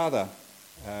my father,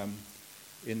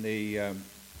 in the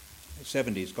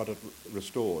 70s, got it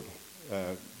restored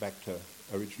back to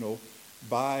original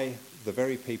by the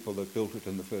very people that built it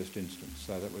in the first instance.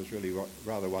 So that was really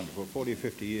rather wonderful. 40 or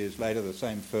 50 years later, the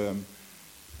same firm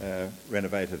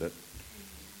renovated it.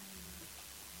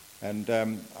 And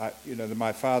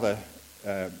my father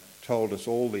told us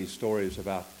all these stories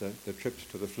about the trips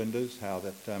to the Flinders, how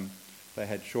that they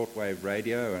had shortwave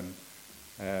radio, and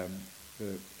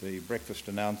the breakfast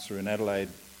announcer in Adelaide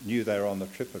knew they were on the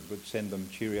trip and would send them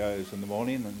Cheerios in the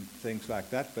morning and things like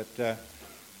that. But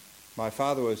my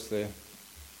father was the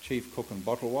chief cook and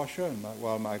bottle washer, and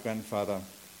while my grandfather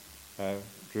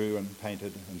drew and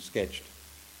painted and sketched.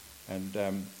 And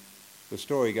the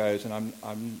story goes, and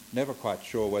I'm never quite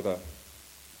sure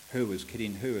who was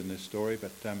kidding who in this story,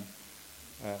 but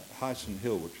Hyson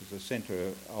Hill, which is the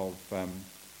centre of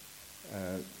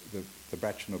the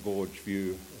Bratchner Gorge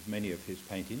view of many of his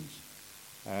paintings,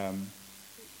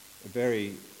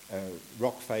 very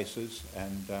rock faces,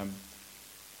 and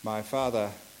my father,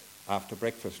 after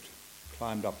breakfast,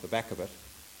 climbed up the back of it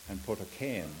and put a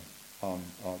cairn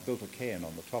built a cairn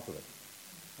on the top of it,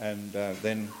 and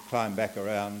then climbed back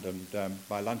around, and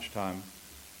by lunchtime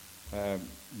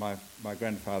my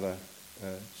grandfather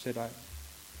said,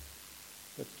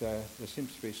 but there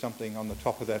seems to be something on the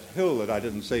top of that hill that I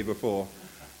didn't see before.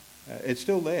 It's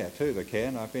still there too, the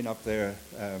cairn. I've been up there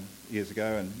years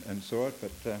ago and saw it,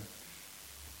 but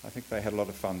I think they had a lot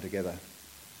of fun together,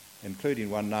 including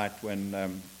one night when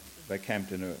they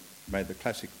made the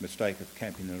classic mistake of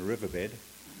camping in a riverbed.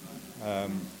 There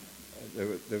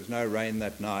was no rain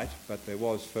that night, but there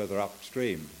was further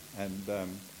upstream, and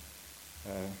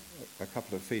a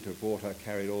couple of feet of water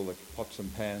carried all the pots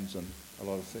and pans and a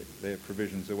lot of their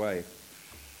provisions away.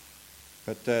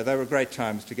 But they were great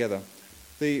times together.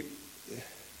 The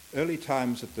early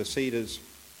times at the Cedars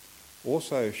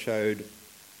also showed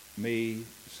me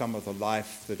some of the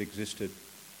life that existed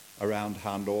around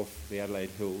Harndorf, the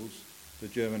Adelaide Hills, the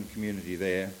German community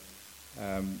there.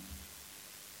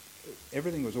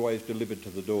 Everything was always delivered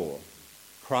to the door.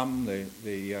 Crum,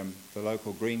 the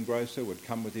local greengrocer, would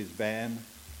come with his van,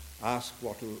 ask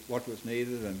what was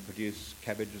needed, and produce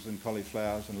cabbages and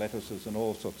cauliflowers and lettuces and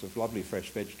all sorts of lovely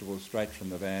fresh vegetables straight from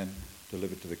the van,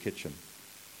 delivered to the kitchen.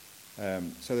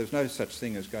 So there's no such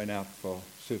thing as going out for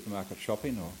supermarket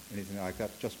shopping or anything like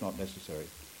that, just not necessary.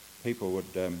 People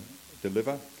would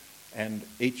deliver, and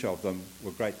each of them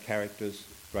were great characters,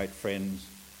 great friends,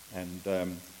 and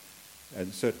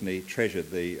certainly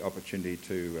treasured the opportunity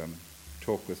to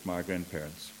talk with my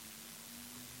grandparents.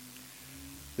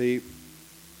 The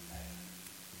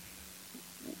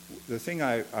thing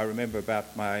I remember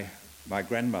about my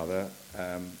grandmother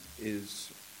is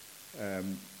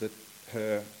that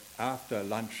her after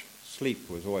lunch sleep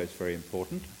was always very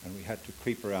important, and we had to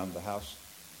creep around the house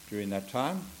during that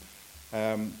time.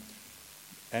 And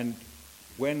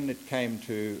when it came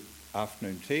to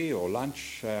afternoon tea or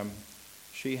lunch,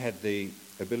 she had the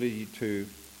ability to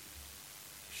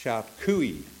shout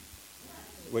cooey,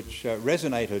 which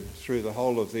resonated through the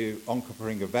whole of the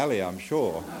Onkaparinga Valley, I'm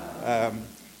sure,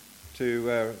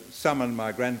 to summon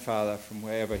my grandfather from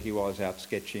wherever he was out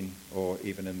sketching or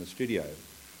even in the studio.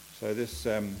 So this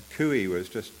cooey was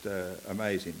just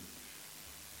amazing.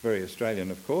 Very Australian,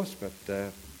 of course, but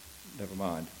never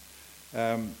mind.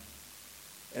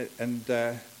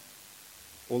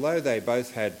 Although they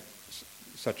both had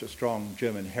such a strong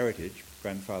German heritage,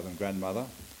 grandfather and grandmother,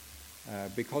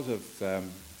 because of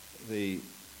the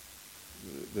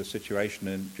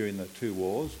situation during the two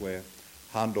wars, where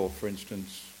Harndorf, for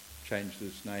instance, changed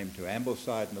its name to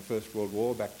Ambleside in the First World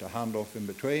War, back to Harndorf in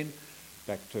between,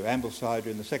 back to Ambleside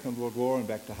during the Second World War, and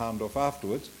back to Harndorf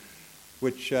afterwards,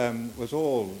 which was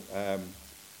all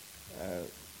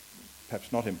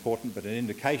perhaps not important, but an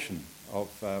indication of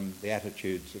the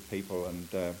attitudes of people.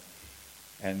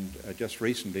 And just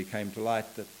recently came to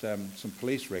light that some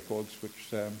police records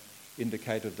which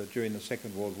indicated that during the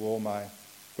Second World War my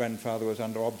grandfather was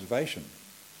under observation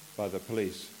by the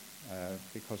police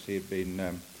because he had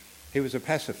been... he was a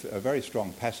very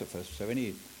strong pacifist, so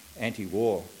any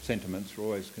anti-war sentiments were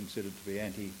always considered to be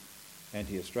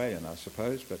anti-Australian, I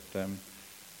suppose, but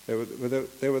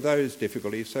there were those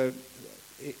difficulties. So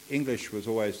English was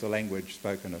always the language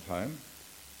spoken at home,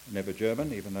 never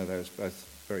German, even though they were both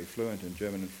very fluent in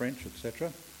German and French,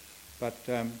 etc. But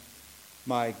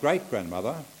my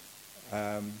great-grandmother,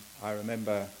 I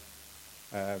remember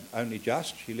only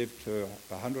just, she lived to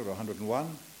 100 or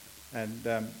 101,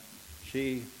 and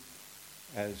she,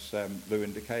 as Lou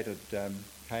indicated,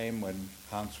 came when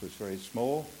Hans was very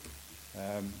small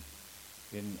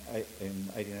in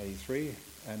 1883,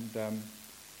 and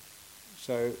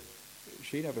so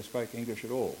she never spoke English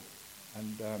at all,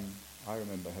 and I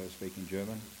remember her speaking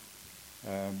German.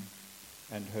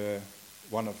 And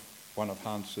one of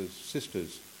Hans's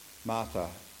sisters, Martha,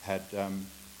 had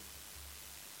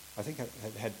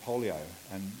polio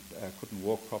and couldn't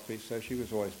walk properly, so she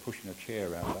was always pushing a chair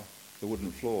around the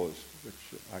wooden floors, which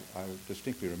I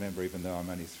distinctly remember, even though I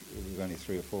was only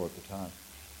 3 or 4 at the time.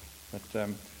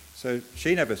 But so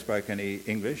she never spoke any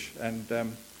English, and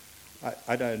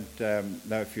I don't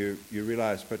know if you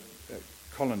realise, but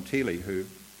Colin Teeley, who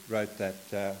wrote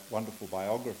that wonderful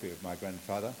biography of my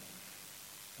grandfather,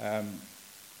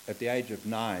 at the age of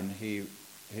 9 he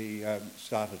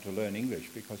started to learn English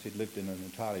because he'd lived in an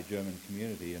entirely German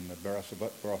community in the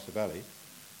Barossa Valley,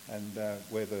 and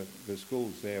where the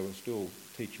schools there were still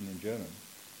teaching in German.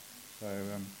 So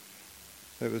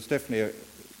there was definitely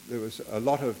a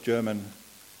lot of German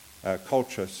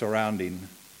culture surrounding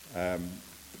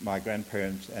my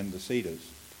grandparents and the Cedars.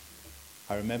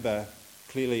 I remember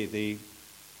clearly the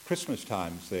Christmas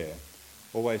times there,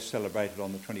 always celebrated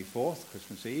on the 24th,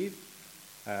 Christmas Eve,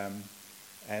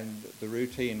 and the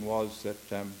routine was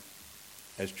that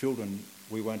as children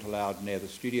we weren't allowed near the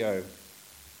studio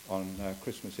on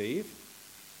Christmas Eve.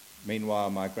 Meanwhile,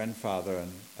 my grandfather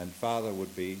and father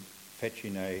would be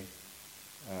fetching a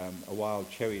a wild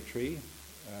cherry tree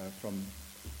from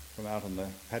out in the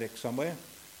paddock somewhere,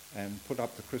 and put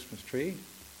up the Christmas tree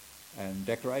and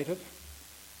decorate it.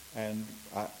 And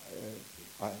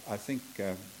I think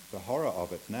the horror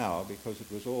of it now, because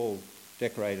it was all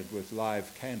decorated with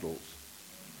live candles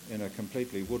in a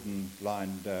completely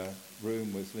wooden-lined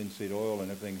room with linseed oil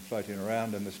and everything floating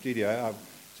around in the studio.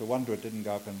 It's a wonder it didn't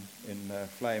go up in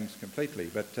flames completely.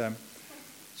 But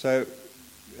so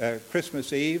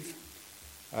Christmas Eve,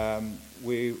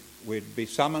 we'd be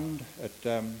summoned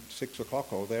at 6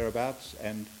 o'clock or thereabouts,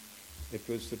 and it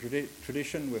was the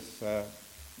tradition with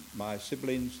my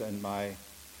siblings and my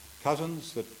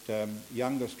cousins that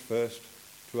youngest first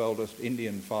to eldest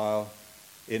Indian file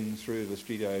in through the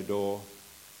studio door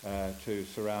to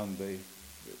surround the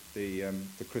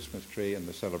Christmas tree and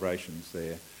the celebrations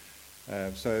there.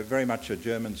 So very much a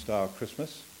German-style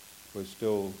Christmas was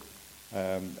still,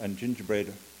 and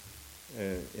gingerbread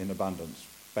in abundance,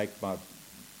 baked by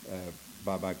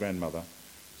my grandmother.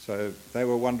 So they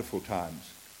were wonderful times.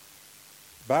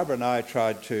 Barbara and I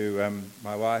tried to,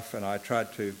 my wife and I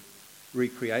tried to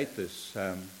recreate this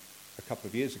a couple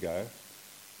of years ago,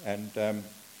 and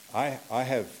I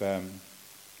have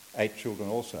 8 children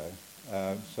also,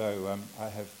 so I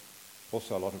have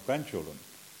also a lot of grandchildren.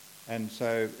 And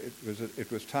so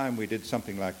it was time we did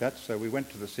something like that. So we went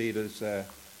to the Cedars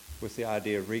with the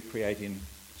idea of recreating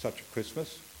such a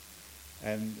Christmas,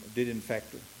 and did in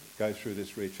fact go through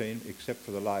this routine, except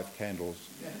for the live candles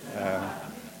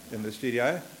in the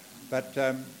studio. But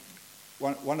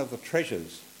one of the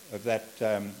treasures of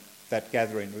that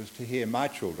gathering was to hear my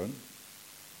children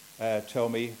tell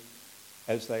me,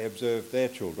 as they observed their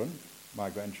children, my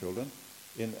grandchildren,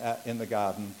 in the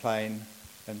garden playing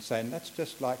and saying, "That's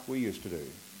just like we used to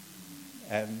do."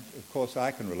 And of course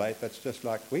I can relate, that's just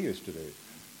like we used to do.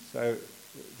 So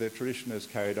the tradition has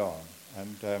carried on.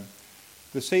 And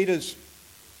the Cedars,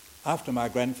 after my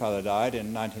grandfather died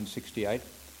in 1968,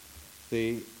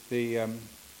 the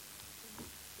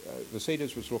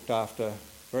Cedars was looked after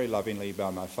very lovingly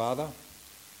by my father,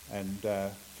 and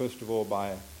first of all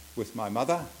with my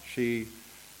mother. She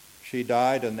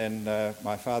died, and then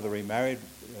my father remarried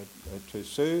to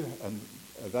Sue, and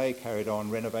they carried on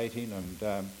renovating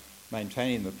and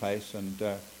maintaining the place,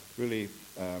 and really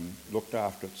looked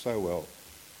after it so well.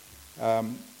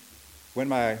 When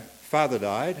my father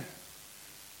died,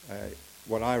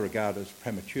 what I regard as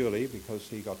prematurely, because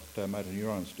he got motor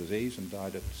neurons disease and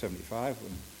died at 75,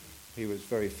 and he was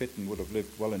very fit and would have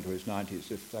lived well into his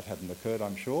 90s if that hadn't occurred,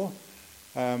 I'm sure.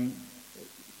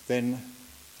 Then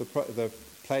the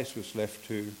place was left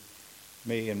to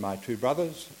me and my 2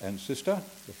 brothers and sister,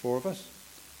 the 4 of us.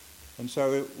 And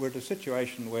so we're at a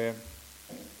situation where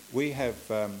we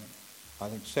have, I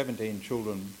think, 17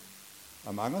 children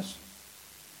among us,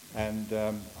 and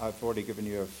I've already given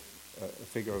you a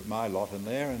figure of my lot in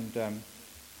there, and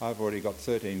I've already got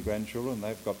 13 grandchildren,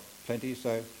 they've got plenty,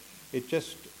 so it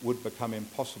just would become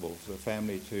impossible for the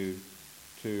family to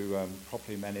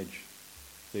properly manage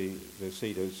the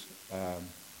Cedars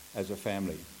as a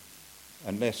family,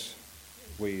 unless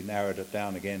we narrowed it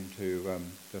down again to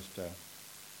just a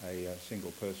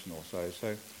single person or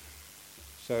so.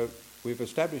 So we've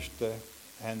established the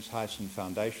Hans Huyssen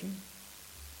Foundation,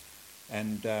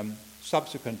 and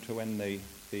subsequent to when the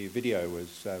video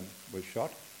was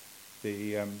shot,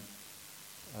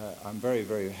 I'm very,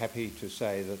 very happy to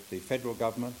say that the federal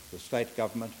government, the state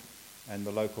government, and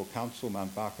the local council,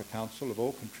 Mount Barker Council, have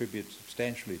all contributed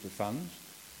substantially to funds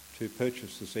to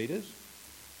purchase the Cedars.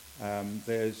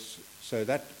 So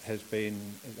that has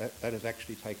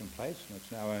actually taken place, and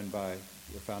it's now owned by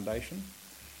the foundation.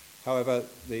 However,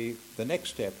 the next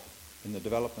step in the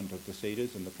development of the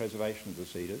Cedars and the preservation of the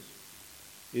Cedars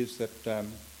is that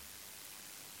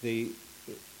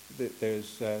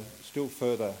there's still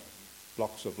further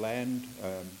blocks of land,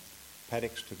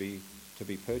 paddocks to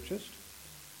be purchased.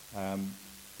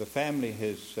 The family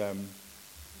has,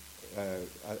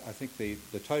 I think the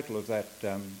total of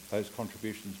those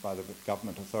contributions by the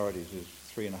government authorities is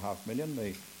 $3.5 million.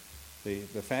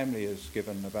 The family has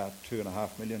given about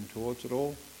 $2.5 million towards it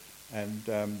all, and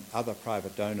other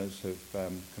private donors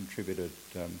have contributed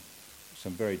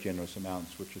some very generous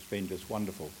amounts, which has been just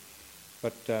wonderful.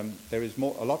 But there is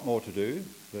a lot more to do.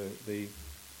 The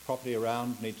property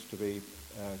around needs to be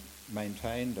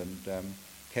maintained and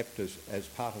kept as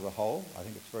part of the whole. I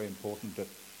think it's very important that,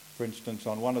 for instance,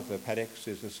 on one of the paddocks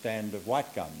is a stand of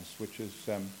white gums, which is,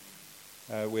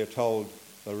 we're told,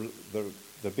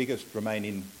 the biggest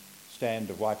remaining stand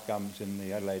of white gums in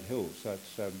the Adelaide Hills. So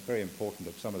it's very important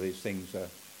that some of these things are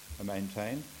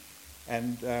maintained.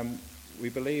 And we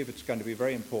believe it's going to be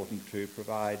very important to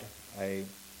provide a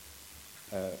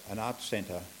an art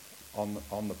centre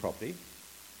on the property,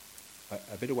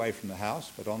 a bit away from the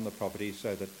house, but on the property,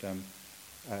 so that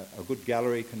a good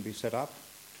gallery can be set up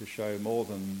to show more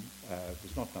than,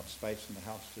 there's not enough space in the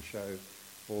house to show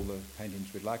all the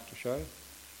paintings we'd like to show,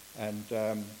 and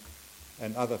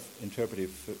other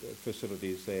interpretive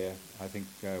facilities there, I think,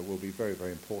 will be very,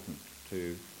 very important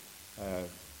to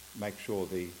make sure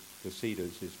the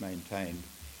Cedars is maintained.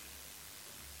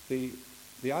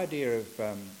 The idea of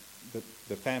that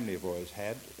the family have always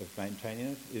had of maintaining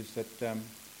it is that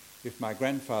if my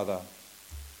grandfather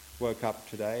woke up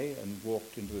today and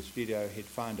walked into the studio, he'd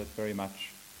find it very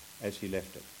much as he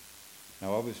left it.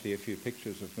 Now, obviously, a few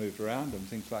pictures have moved around and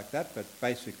things like that, but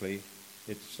basically,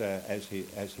 it's as he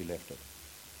left it,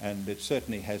 and it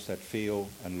certainly has that feel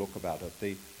and look about it.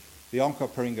 The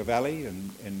Onkaparinga Valley,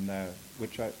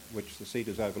 which the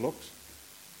Cedars overlooks,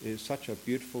 is such a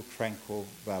beautiful, tranquil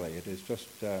valley. It is just,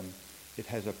 it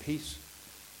has a peace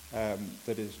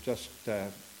that is just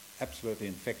absolutely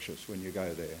infectious when you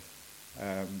go there.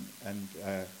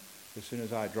 As soon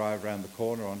as I drive around the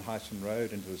corner on Hyson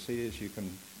Road into the Cedars, you can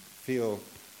feel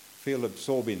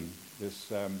absorbing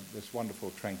this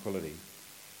wonderful tranquility.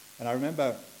 And I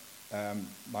remember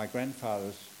my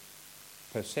grandfather's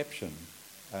perception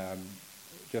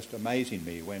just amazing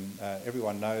me when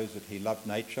everyone knows that he loved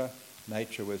nature.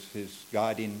 Nature was his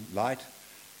guiding light.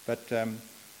 But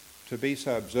to be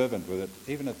so observant with it,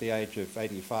 even at the age of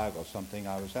 85 or something,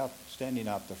 I was standing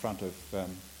out the front of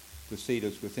the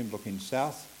Cedars with him looking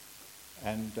south,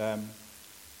 and a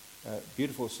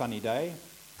beautiful sunny day,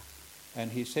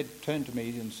 and he turned to me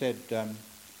and said,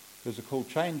 there's a cool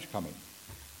change coming.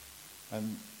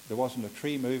 And there wasn't a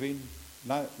tree moving,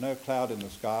 no cloud in the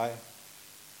sky,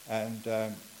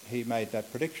 and he made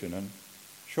that prediction. And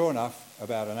sure enough,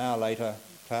 about an hour later,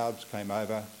 clouds came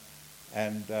over,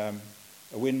 and a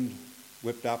wind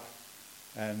whipped up,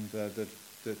 and the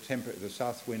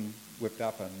south wind whipped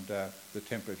up, and the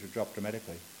temperature dropped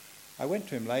dramatically. I went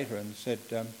to him later and said,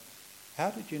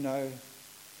 how did you know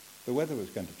the weather was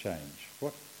going to change?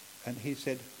 What? And he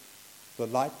said, the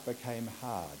light became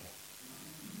hard.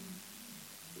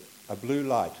 A blue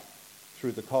light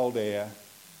through the cold air.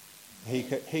 He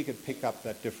could pick up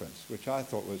that difference, which I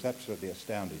thought was absolutely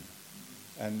astounding.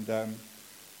 And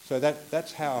so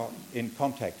that's how in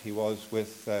contact he was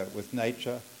with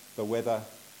nature, the weather,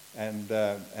 and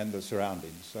the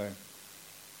surroundings.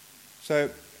 So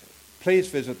please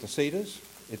visit the Cedars.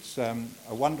 It's a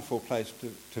wonderful place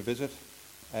to visit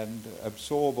and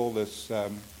absorb all this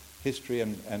history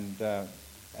and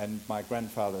my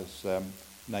grandfather's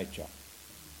nature.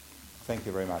 Thank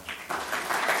you very much.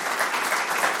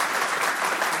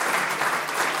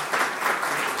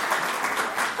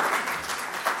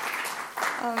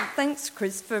 Thanks,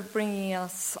 Chris, for bringing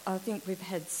us. I think we've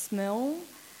had smell,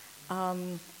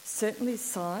 certainly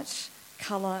sight,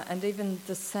 colour, and even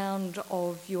the sound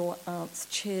of your aunt's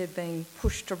chair being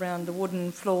pushed around the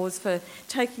wooden floors, for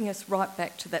taking us right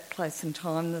back to that place and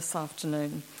time this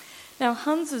afternoon. Now,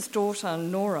 Hans's daughter,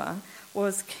 Nora,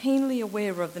 was keenly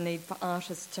aware of the need for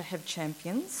artists to have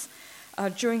champions.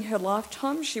 During her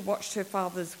lifetime, she watched her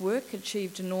father's work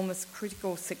achieved enormous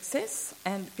critical success,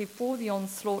 and before the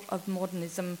onslaught of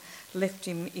modernism left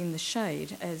him in the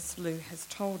shade, as Lou has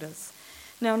told us.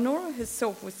 Now, Nora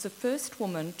herself was the first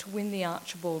woman to win the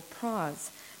Archibald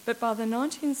Prize, but by the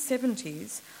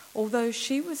 1970s, although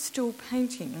she was still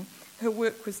painting, her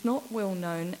work was not well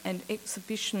known and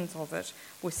exhibitions of it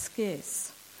were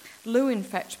scarce. Lou, in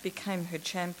fact, became her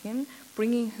champion,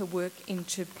 bringing her work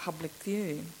into public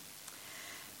view.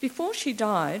 Before she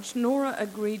died, Nora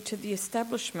agreed to the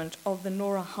establishment of the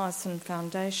Nora Hyson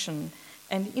Foundation,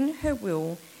 and in her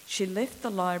will, she left the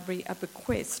library a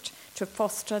bequest to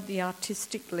foster the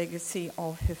artistic legacy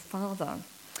of her father.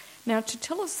 Now, to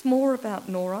tell us more about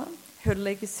Nora, her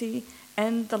legacy,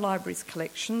 and the library's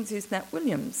collections is Nat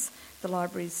Williams, the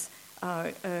library's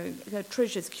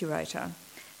treasures curator.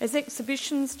 As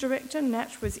exhibitions director,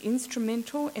 Nat was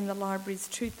instrumental in the library's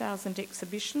 2000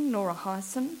 exhibition, Nora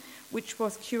Hyson, which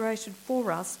was curated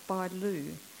for us by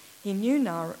Lou. He knew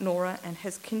Nora and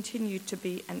has continued to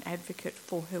be an advocate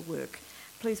for her work.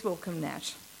 Please welcome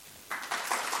Nat.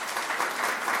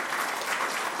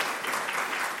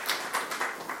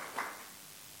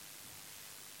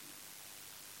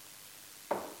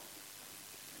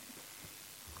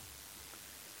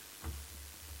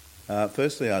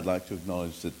 Firstly, I'd like to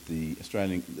acknowledge that the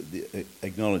Australian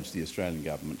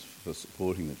government for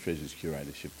supporting the Treasures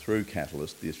curatorship through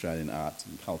Catalyst, the Australian Arts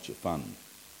and Culture Fund.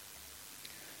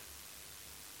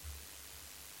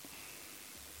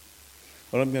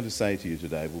 What I'm going to say to you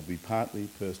today will be partly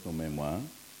personal memoir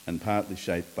and partly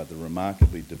shaped by the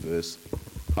remarkably diverse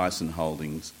Hyson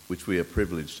holdings which we are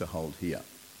privileged to hold here.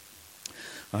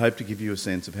 I hope to give you a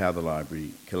sense of how the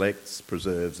library collects,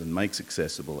 preserves and makes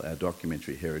accessible our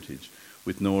documentary heritage,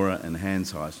 with Nora and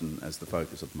Hans Hyson as the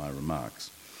focus of my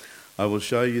remarks. I will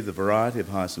show you the variety of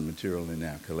Hyson material in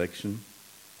our collection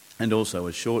and also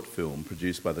a short film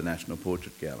produced by the National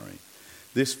Portrait Gallery.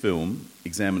 This film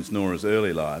examines Nora's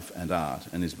early life and art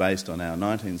and is based on our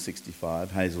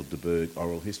 1965 Hazel de Burgh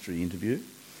oral history interview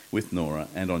with Nora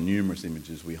and on numerous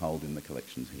images we hold in the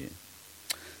collections here.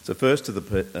 So first to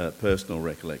the personal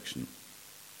recollection.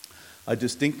 I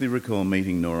distinctly recall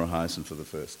meeting Nora Hyson for the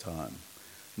first time.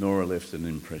 Nora left an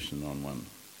impression on one.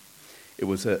 It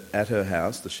was at her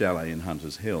house, the chalet in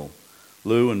Hunters Hill.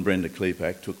 Lou and Brenda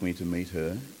Klepak took me to meet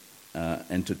her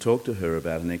and to talk to her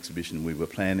about an exhibition we were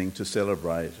planning to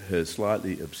celebrate her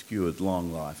slightly obscured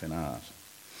long life in art.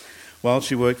 While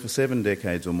she worked for 7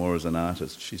 decades or more as an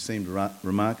artist, she seemed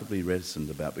remarkably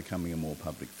reticent about becoming a more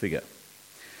public figure.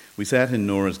 We sat in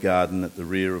Nora's garden at the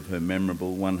rear of her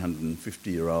memorable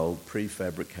 150-year-old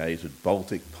prefabricated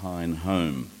Baltic pine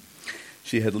home.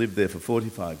 She had lived there for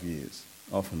 45 years,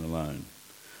 often alone,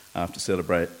 after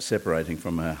separating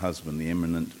from her husband, the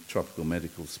eminent tropical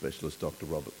medical specialist Dr.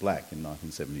 Robert Black, in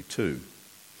 1972.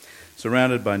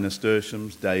 Surrounded by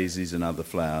nasturtiums, daisies and other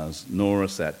flowers, Nora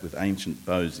sat with ancient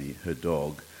Bosie, her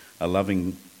dog,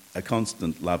 a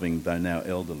constant loving, though now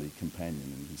elderly, companion.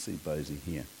 And you can see Bosie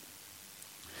here.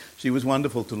 She was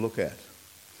wonderful to look at.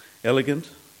 Elegant,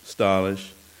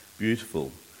 stylish,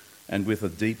 beautiful, and with a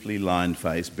deeply lined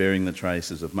face bearing the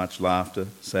traces of much laughter,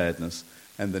 sadness,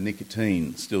 and the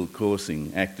nicotine still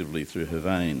coursing actively through her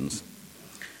veins.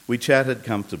 We chatted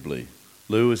comfortably,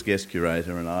 Lou as guest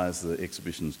curator and I as the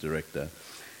exhibition's director.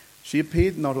 She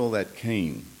appeared not all that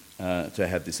keen to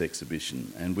have this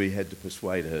exhibition, and we had to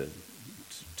persuade her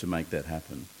to make that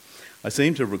happen. I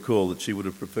seem to recall that she would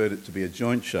have preferred it to be a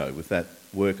joint show with that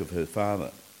work of her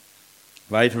father.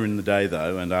 Later in the day,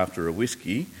 though, and after a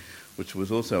whiskey, which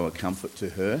was also a comfort to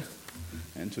her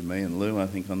and to me and Lou, I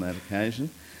think, on that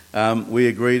occasion, we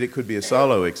agreed it could be a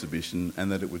solo exhibition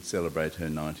and that it would celebrate her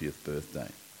 90th birthday.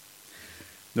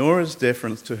 Nora's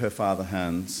deference to her father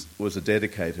Hans was a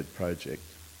dedicated project.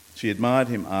 She admired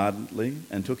him ardently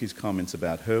and took his comments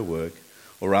about her work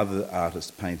or other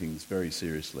artists' paintings very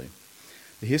seriously.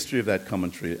 The history of that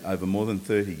commentary over more than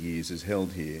 30 years is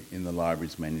held here in the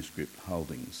library's manuscript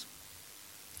holdings.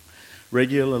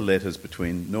 Regular letters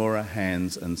between Nora,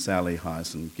 Hans and Sally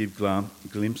Hyson give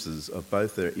glimpses of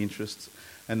both their interests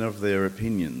and of their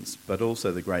opinions, but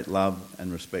also the great love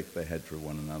and respect they had for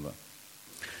one another.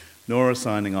 Nora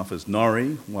signing off as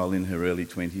Norrie while in her early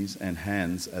 20s and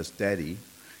Hans as Daddy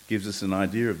gives us an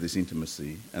idea of this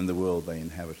intimacy and the world they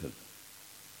inhabited.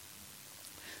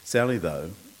 Sally,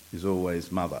 though, is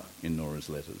always mother in Nora's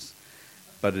letters,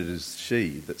 but it is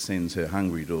she that sends her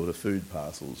hungry daughter food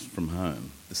parcels from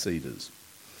home, the Cedars.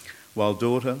 While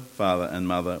daughter, father and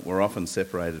mother were often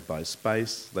separated by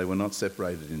space, they were not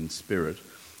separated in spirit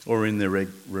or in their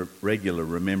regular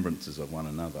remembrances of one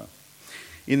another.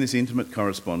 In this intimate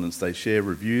correspondence, they share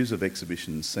reviews of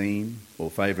exhibitions seen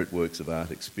or favourite works of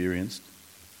art experienced,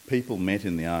 people met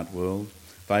in the art world,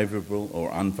 favourable or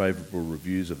unfavourable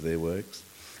reviews of their works,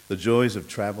 the joys of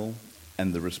travel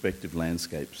and the respective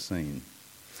landscapes seen.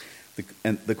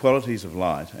 The qualities of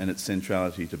light and its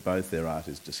centrality to both their art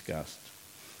is discussed.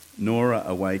 Nora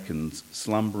awakens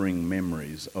slumbering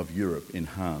memories of Europe in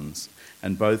Hans,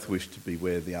 and both wish to be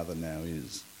where the other now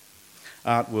is.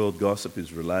 Art world gossip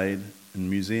is relayed, and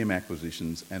museum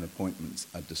acquisitions and appointments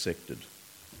are dissected.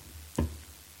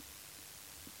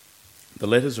 The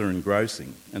letters are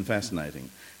engrossing and fascinating,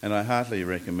 and I heartily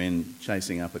recommend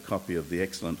chasing up a copy of the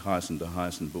excellent Hyson to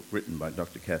Hyson book written by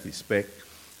Dr. Kathy Speck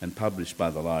and published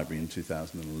by the library in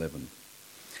 2011.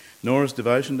 Nora's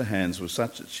devotion to Hans was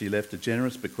such that she left a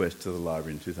generous bequest to the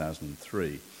library in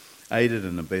 2003, aided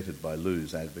and abetted by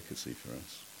Lou's advocacy for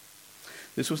us.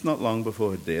 This was not long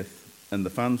before her death, and the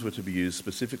funds were to be used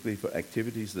specifically for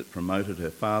activities that promoted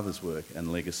her father's work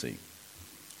and legacy.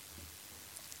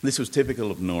 This was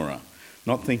typical of Nora,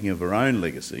 not thinking of her own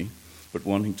legacy, but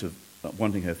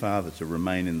wanting her father to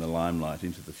remain in the limelight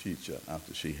into the future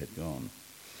after she had gone.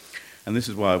 And this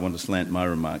is why I want to slant my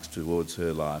remarks towards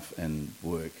her life and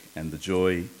work and the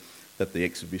joy that the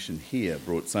exhibition here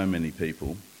brought so many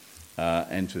people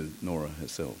and to Nora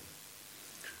herself.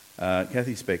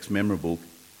 Kathy Speck's memorable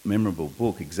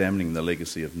book examining the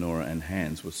legacy of Nora and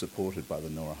Hans was supported by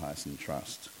the Nora Hyson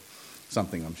Trust,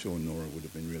 something I'm sure Nora would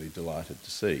have been really delighted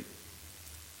to see.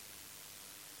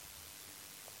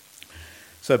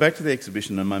 So back to the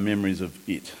exhibition and my memories of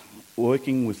it.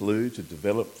 Working with Lou to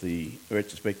develop the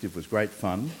retrospective was great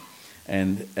fun,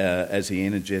 and as he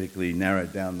energetically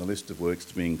narrowed down the list of works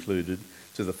to be included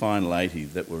to the final 80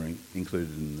 that were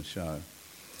included in the show.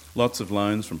 Lots of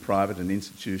loans from private and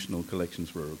institutional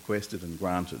collections were requested and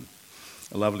granted.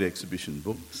 A lovely exhibition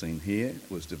book, seen here,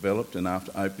 was developed and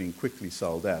after opening quickly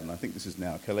sold out, and I think this is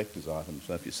now a collector's item,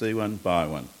 so if you see one, buy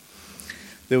one.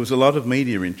 There was a lot of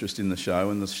media interest in the show,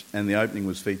 and the opening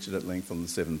was featured at length on the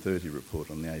 7:30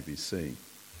 report on the ABC.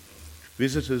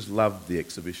 Visitors loved the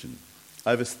exhibition.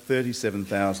 Over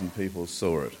 37,000 people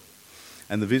saw it,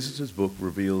 and the visitors' book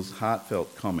reveals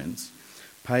heartfelt comments,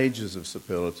 pages of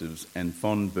superlatives and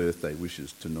fond birthday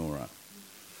wishes to Nora.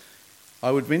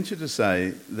 I would venture to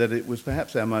say that it was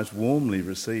perhaps our most warmly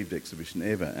received exhibition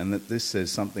ever, and that this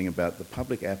says something about the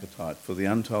public appetite for the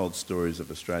untold stories of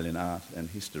Australian art and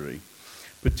history,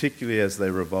 particularly as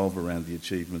they revolve around the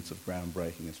achievements of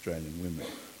groundbreaking Australian women.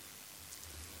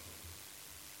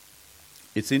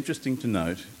 It's interesting to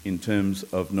note, in terms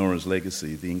of Nora's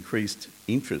legacy, the increased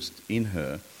interest in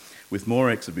her, with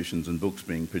more exhibitions and books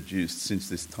being produced since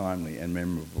this timely and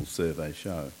memorable survey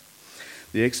show.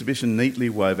 The exhibition neatly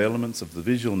wove elements of the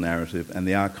visual narrative and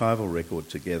the archival record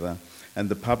together, and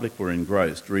the public were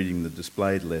engrossed reading the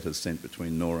displayed letters sent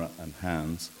between Nora and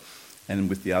Hans, and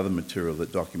with the other material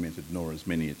that documented Nora's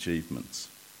many achievements.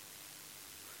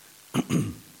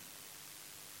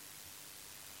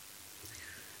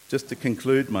 Just to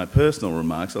conclude my personal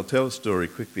remarks, I'll tell a story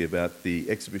quickly about the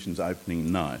exhibition's opening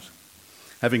night.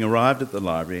 Having arrived at the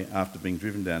library after being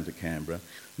driven down to Canberra,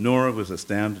 Nora was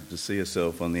astounded to see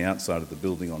herself on the outside of the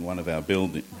building on one of our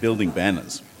building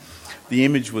banners. The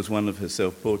image was one of her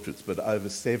self-portraits, but over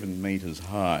 7 metres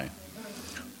high.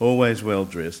 Always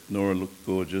well-dressed, Nora looked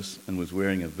gorgeous and was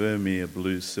wearing a Vermeer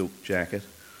blue silk jacket,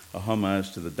 a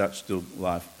homage to the Dutch still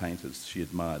life painters she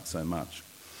admired so much.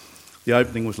 The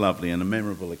opening was lovely and a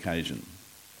memorable occasion,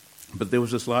 but there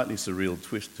was a slightly surreal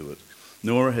twist to it.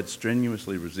 Nora had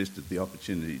strenuously resisted the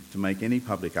opportunity to make any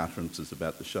public utterances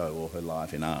about the show or her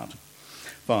life in art.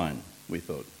 Fine, we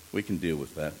thought, we can deal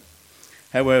with that.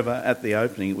 However, at the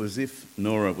opening, it was as if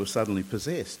Nora was suddenly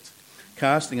possessed.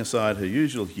 Casting aside her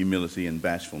usual humility and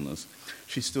bashfulness,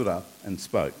 she stood up and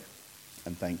spoke,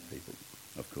 and thanked people,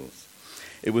 of course.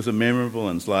 It was a memorable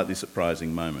and slightly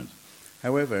surprising moment.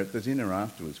 However, at the dinner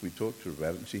afterwards, we talked to her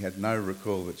about it, and she had no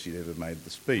recall that she'd ever made the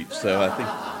speech, so I think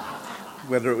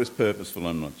whether it was purposeful,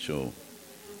 I'm not sure.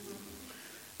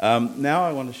 Now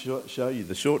I want to show you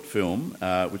the short film,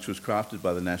 which was crafted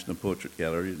by the National Portrait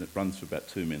Gallery, and it runs for about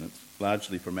 2 minutes,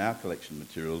 largely from our collection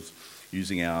materials,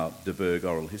 using our De Burgh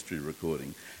oral history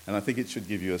recording. And I think it should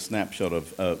give you a snapshot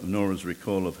of Nora's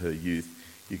recall of her youth.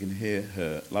 You can hear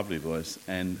her lovely voice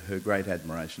and her great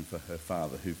admiration for her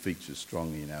father, who features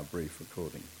strongly in our brief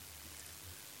recording.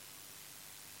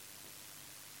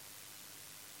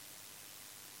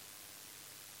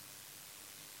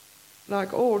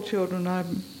 Like all children, I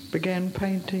began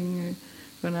painting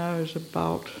when I was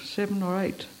about 7 or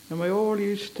 8, and we all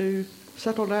used to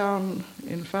settle down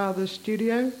in Father's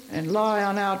studio and lie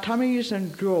on our tummies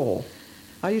and draw.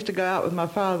 I used to go out with my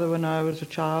father when I was a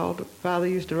child. Father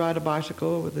used to ride a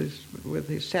bicycle with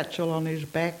his satchel on his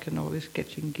back and all his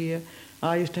sketching gear.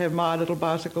 I used to have my little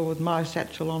bicycle with my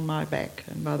satchel on my back,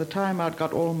 and by the time I'd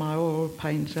got all my oil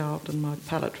paints out and my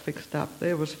palette fixed up,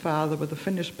 there was Father with a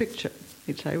finished picture.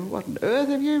 He'd say, "Well, what on earth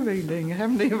have you been doing? You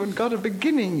haven't even got a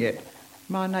beginning yet."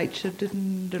 My nature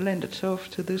didn't lend itself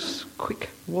to this quick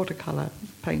watercolour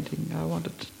painting. I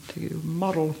wanted to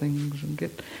model things and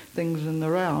get things in the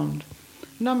round.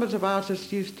 Numbers of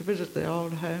artists used to visit the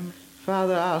old home.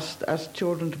 Father asked us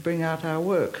children to bring out our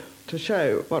work to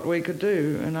show what we could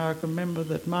do, and I remember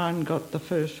that mine got the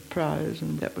first prize,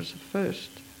 and that was the first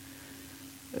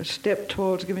step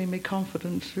towards giving me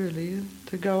confidence, really,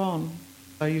 to go on.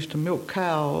 I used to milk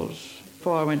cows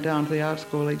before I went down to the art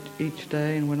school each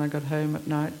day, and when I got home at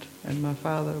night, and my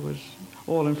father was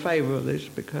all in favour of this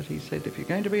because he said, if you're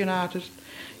going to be an artist,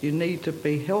 you need to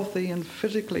be healthy and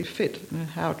physically fit, and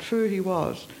how true he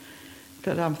was.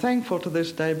 But I'm thankful to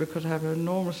this day because I have an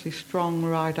enormously strong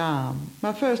right arm.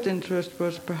 My first interest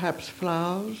was perhaps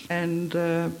flowers and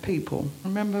people. I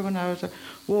remember when I was a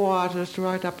war artist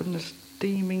right up in the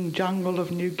steaming jungle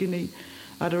of New Guinea,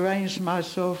 I'd arranged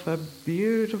myself a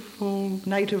beautiful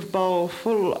native bowl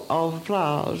full of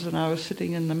flowers, and I was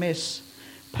sitting in the mess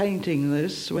painting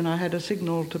this when I had a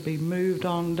signal to be moved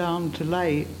on down to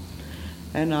Lae,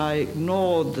 and I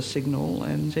ignored the signal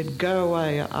and said, "Go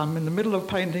away, I'm in the middle of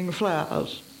painting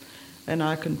flowers," and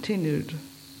I continued.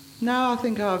 Now I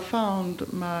think I've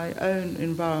found my own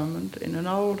environment in an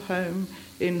old home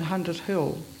in Hunters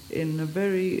Hill, in a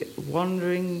very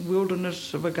wandering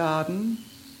wilderness of a garden,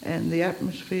 and the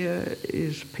atmosphere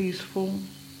is peaceful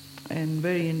and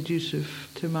very inducive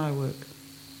to my work.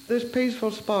 This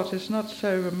peaceful spot is not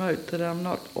so remote that I'm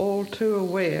not all too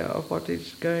aware of what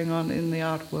is going on in the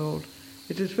art world.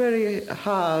 It is very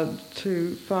hard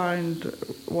to find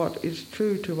what is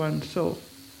true to oneself.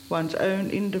 One's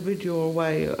own individual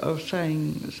way of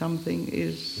saying something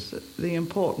is the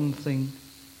important thing.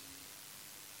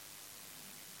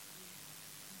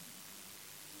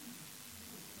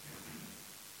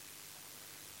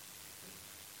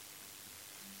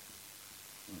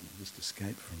 Just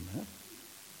escape from that.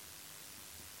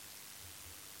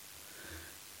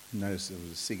 Notice there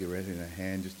was a cigarette in her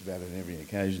hand just about on every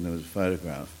occasion there was a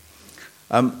photograph.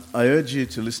 I urge you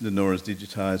to listen to Nora's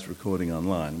digitised recording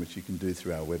online, which you can do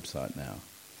through our website now.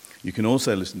 You can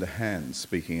also listen to Hans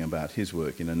speaking about his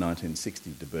work in a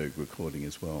 1960 De Burgh recording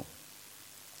as well.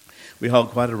 We hold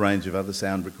quite a range of other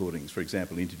sound recordings, for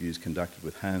example, interviews conducted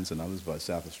with Hans and others by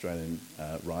South Australian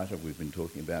writer we've been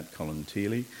talking about, Colin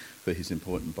Teeley, for his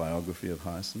important biography of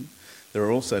Hyson. There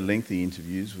are also lengthy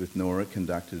interviews with Nora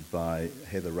conducted by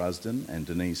Heather Rusden and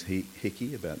Denise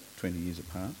Hickey, about 20 years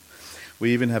apart.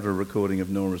 We even have a recording of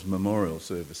Nora's memorial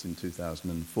service in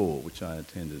 2004, which I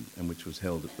attended and which was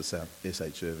held at the South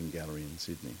S.H. Irvine Gallery in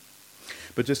Sydney.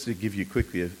 But just to give you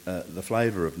quickly the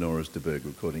flavour of Nora's De Burgh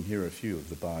recording, here are a few of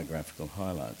the biographical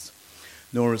highlights.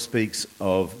 Nora speaks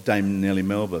of Dame Nellie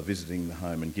Melba visiting the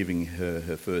home and giving her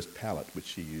her first palette, which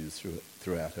she used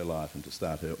throughout her life and to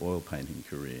start her oil painting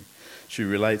career. She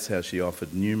relates how she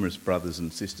offered numerous brothers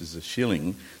and sisters a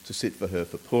shilling to sit for her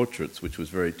for portraits, which was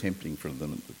very tempting for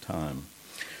them at the time.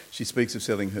 She speaks of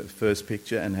selling her first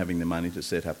picture and having the money to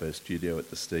set up her studio at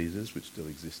the Steezers, which still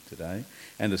exists today,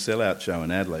 and a sell-out show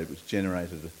in Adelaide, which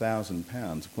generated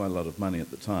 £1,000, quite a lot of money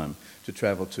at the time, to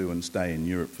travel to and stay in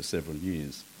Europe for several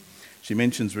years. She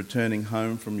mentions returning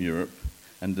home from Europe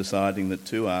and deciding that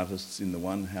 2 artists in the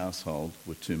one household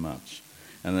were too much,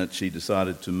 and that she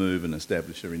decided to move and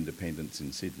establish her independence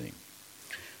in Sydney.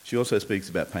 She also speaks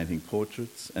about painting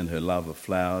portraits and her love of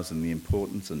flowers and the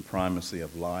importance and primacy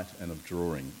of light and of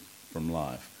drawing from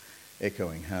life,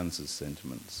 echoing Hans's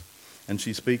sentiments. And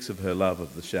she speaks of her love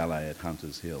of the chalet at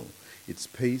Hunters Hill, its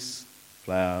peace,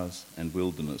 flowers and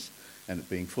wilderness, and it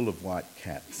being full of white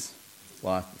cats.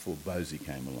 Life before Bosie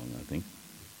came along, I think.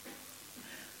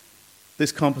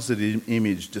 This composite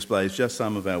image displays just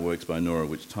some of our works by Nora,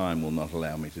 which time will not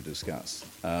allow me to discuss,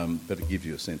 but it gives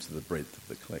you a sense of the breadth of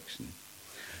the collection.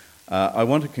 I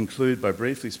want to conclude by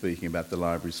briefly speaking about the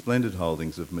library's splendid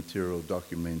holdings of material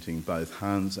documenting both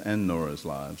Hans and Nora's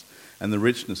lives and the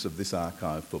richness of this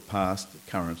archive for past,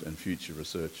 current and future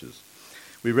researchers.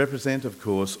 We represent, of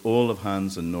course, all of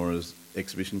Hans and Nora's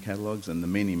exhibition catalogues and the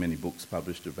many, many books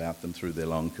published about them through their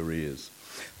long careers.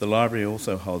 The library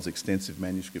also holds extensive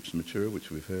manuscripts material,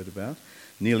 which we've heard about,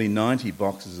 nearly 90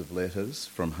 boxes of letters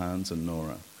from Hans and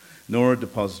Nora. Nora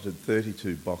deposited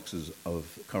 32 boxes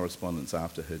of correspondence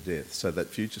after her death so that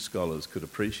future scholars could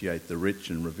appreciate the rich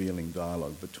and revealing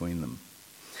dialogue between them.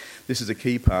 This is a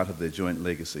key part of their joint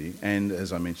legacy and,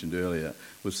 as I mentioned earlier,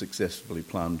 was successfully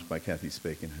plumbed by Kathy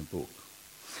Speck in her book.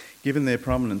 Given their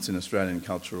prominence in Australian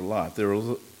cultural life,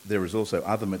 there is also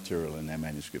other material in our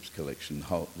manuscripts collection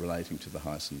relating to the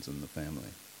Hysons and the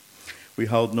family. We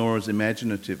hold Nora's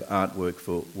imaginative artwork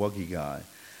for Wogigai,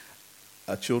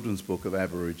 a children's book of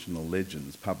Aboriginal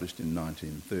legends published in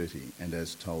 1930 and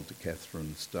as told to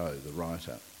Catherine Stowe, the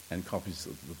writer, and copies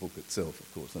of the book itself,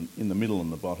 of course. And in the middle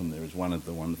and the bottom there is one of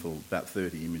the wonderful, about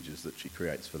 30 images that she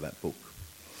creates for that book.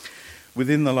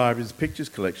 Within the library's pictures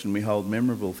collection, we hold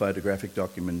memorable photographic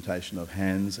documentation of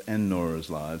Hans and Nora's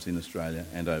lives in Australia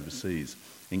and overseas,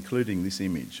 including this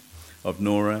image of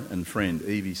Nora and friend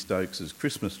Evie Stokes'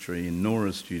 Christmas tree in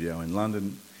Nora's studio in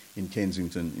London, in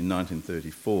Kensington in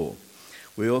 1934.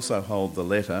 We also hold the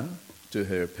letter to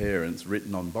her parents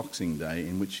written on Boxing Day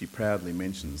in which she proudly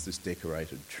mentions this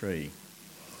decorated tree.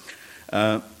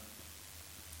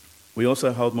 We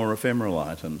also hold more ephemeral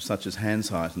items such as Hans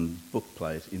Hyton's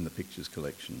bookplate in the pictures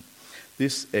collection.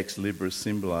 This ex libris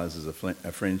symbolises a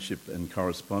friendship and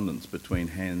correspondence between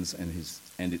Hans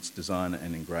and its designer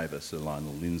and engraver Sir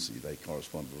Lionel Lindsay. They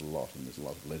corresponded a lot and there's a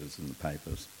lot of letters in the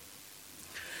papers.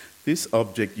 This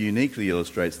object uniquely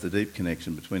illustrates the deep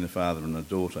connection between a father and a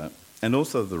daughter and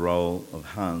also the role of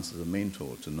Hans as a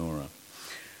mentor to Nora.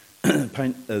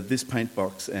 This paint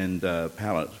box and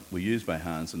palette were used by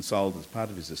Hans and sold as part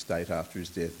of his estate after his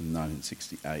death in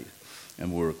 1968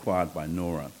 and were acquired by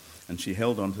Nora. And she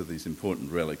held on to these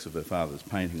important relics of her father's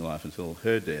painting life until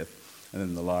her death and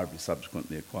then the library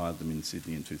subsequently acquired them in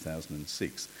Sydney in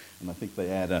 2006. And I think they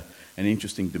add an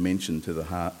interesting dimension to the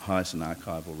Hyson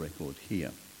archival record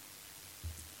here.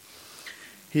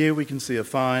 Here we can see a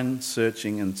fine,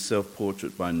 searching and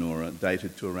self-portrait by Nora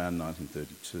dated to around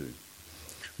 1932.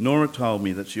 Nora told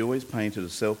me that she always painted a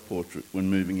self-portrait when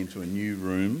moving into a new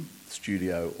room,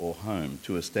 studio or home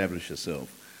to establish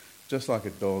herself, just like a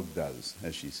dog does,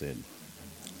 as she said.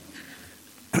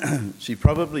 She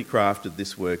probably crafted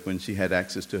this work when she had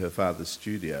access to her father's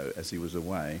studio as he was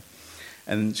away,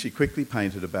 and she quickly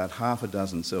painted about half a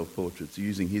dozen self-portraits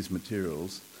using his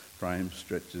materials, frames,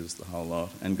 stretchers, the whole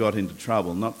lot, and got into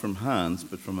trouble, not from Hans,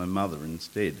 but from her mother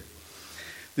instead.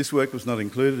 This work was not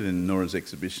included in Nora's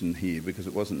exhibition here because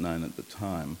it wasn't known at the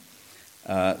time.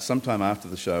 Sometime after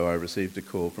the show, I received a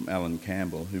call from Alan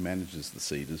Campbell, who manages the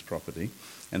Cedars property,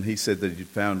 and he said that he'd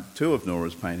found two of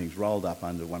Nora's paintings rolled up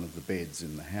under one of the beds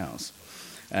in the house,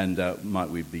 and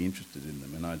might we be interested in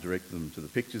them? And I directed them to the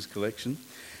pictures collection,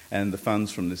 and the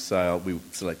funds from this sale, we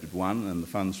selected one, and the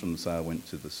funds from the sale went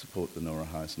to support the Nora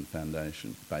Hyson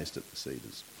Foundation, based at the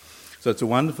Cedars. So it's a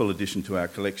wonderful addition to our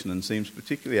collection and seems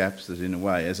particularly apt in a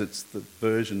way, as it's the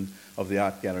version of the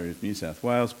Art Gallery of New South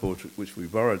Wales portrait which we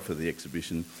borrowed for the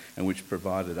exhibition and which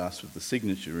provided us with the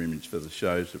signature image for the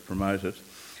show to promote it,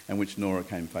 and which Nora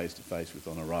came face to face with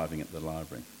on arriving at the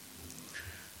library.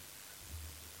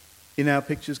 In our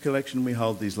pictures collection, we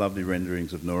hold these lovely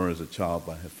renderings of Nora as a child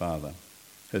by her father.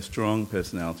 Her strong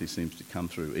personality seems to come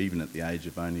through even at the age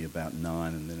of only about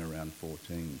 9 and then around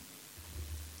 14.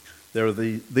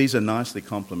 These are nicely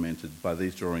complemented by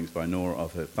these drawings by Nora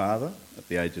of her father at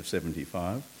the age of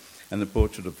 75 and the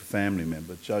portrait of a family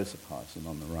member, Joseph Hyson,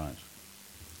 on the right.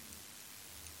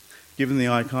 Given the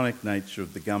iconic nature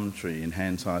of the gum tree in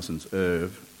Hans Hyson's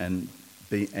oeuvre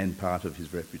and part of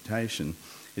his reputation,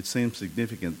 it seems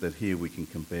significant that here we can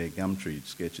compare gum tree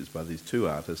sketches by these two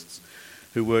artists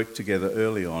who worked together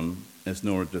early on, as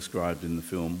Nora described in the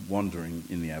film Wandering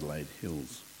in the Adelaide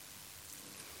Hills.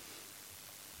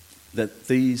 That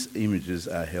these images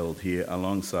are held here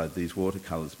alongside these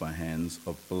watercolours by Hans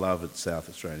of beloved South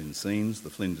Australian scenes, the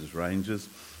Flinders Ranges,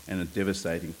 and a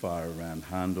devastating fire around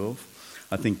Harndorf,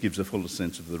 I think gives a fuller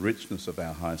sense of the richness of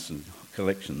our Hyson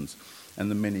collections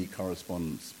and the many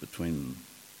correspondences between them.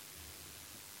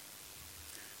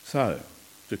 So,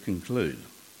 to conclude,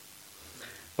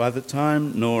 by the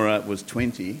time Nora was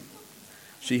 20,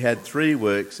 she had 3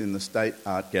 works in the State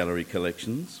Art Gallery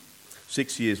collections.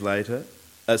 6 years later,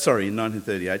 in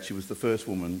 1938, she was the first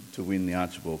woman to win the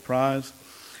Archibald Prize.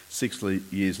 6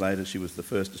 years later, she was the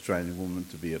first Australian woman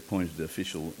to be appointed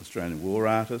official Australian war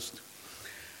artist.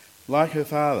 Like her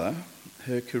father,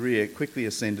 her career quickly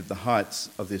ascended the heights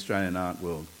of the Australian art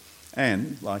world.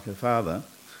 And, like her father,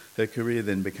 her career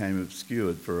then became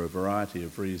obscured for a variety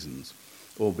of reasons,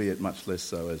 albeit much less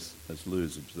so, as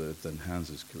Lou's observed, than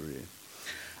Hans's career.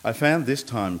 I found this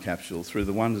time capsule through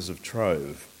the wonders of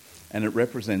Trove, and it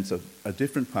represents a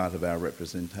different part of our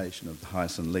representation of the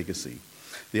Hyson legacy.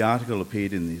 The article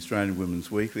appeared in the Australian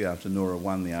Women's Weekly after Nora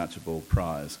won the Archibald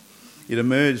Prize. It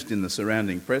emerged in the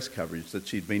surrounding press coverage that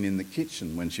she'd been in the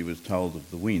kitchen when she was told of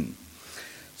the win.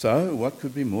 So, what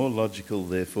could be more logical,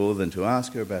 therefore, than to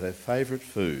ask her about her favourite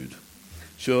food?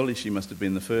 Surely she must have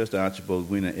been the first Archibald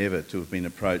winner ever to have been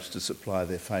approached to supply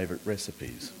their favourite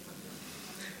recipes.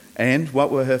 And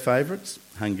what were her favourites?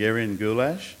 Hungarian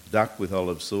goulash, duck with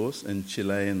olive sauce, and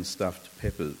Chilean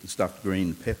stuffed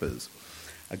green peppers.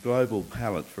 A global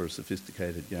palate for a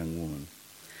sophisticated young woman.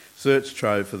 Search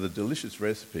Trove for the delicious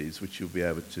recipes which you'll be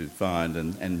able to find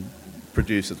and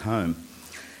produce at home.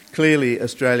 Clearly,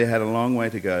 Australia had a long way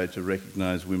to go to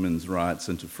recognise women's rights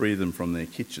and to free them from their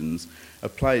kitchens, a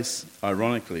place,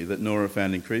 ironically, that Nora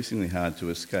found increasingly hard to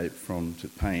escape from to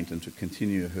paint and to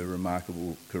continue her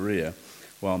remarkable career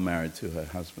while married to her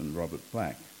husband, Robert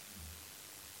Black.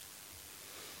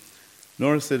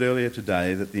 Nora said earlier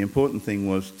today that the important thing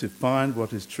was to find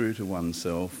what is true to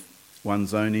oneself.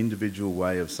 One's own individual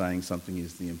way of saying something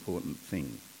is the important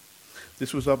thing.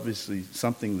 This was obviously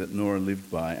something that Nora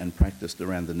lived by and practiced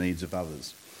around the needs of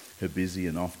others, her busy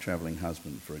and off-travelling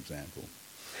husband, for example.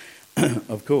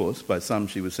 Of course, by some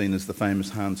she was seen as the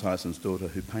famous Hans Hyson's daughter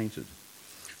who painted.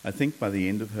 I think by the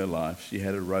end of her life she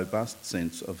had a robust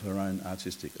sense of her own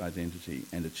artistic identity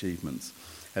and achievements,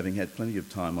 having had plenty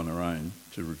of time on her own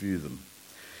to review them.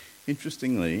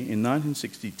 Interestingly, in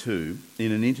 1962,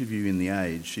 in an interview in The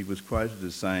Age, she was quoted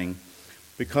as saying,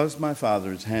 "Because my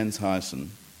father is Hans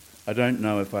Hyson, I don't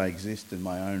know if I exist in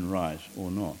my own right or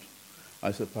not.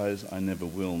 I suppose I never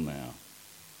will now."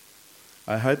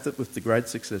 I hope that with the great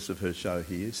success of her show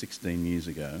here 16 years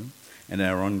ago and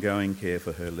our ongoing care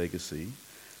for her legacy,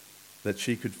 that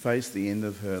she could face the end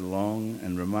of her long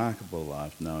and remarkable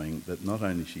life knowing that not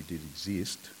only she did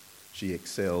exist, she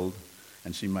excelled,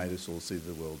 and she made us all see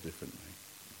the world differently.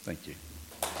 Thank you.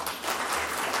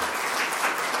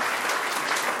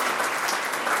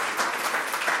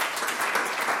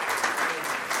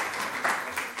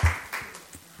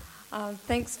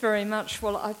 Thanks very much.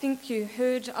 Well, I think you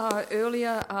heard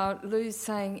earlier Lou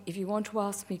saying if you want to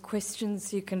ask me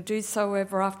questions, you can do so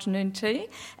over afternoon tea.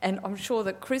 And I'm sure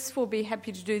that Chris will be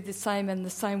happy to do the same, and the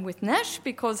same with Nash,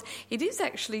 because it is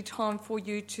actually time for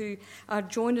you to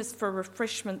join us for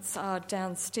refreshments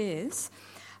downstairs.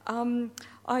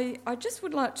 I just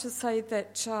would like to say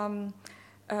that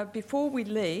before we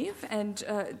leave, and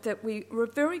that we were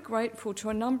very grateful to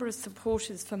a number of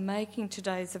supporters for making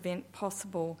today's event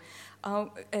possible.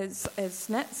 As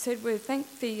Nat said, we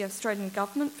thank the Australian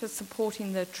Government for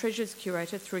supporting the Treasures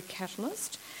Curator through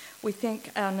Catalyst. We thank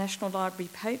our National Library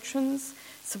patrons,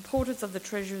 supporters of the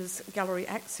Treasures Gallery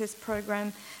Access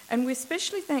Program, and we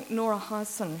especially thank Nora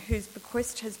Hyson, whose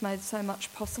bequest has made so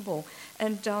much possible.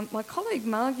 And my colleague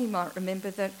Margie might remember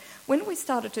that when we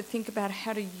started to think about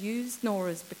how to use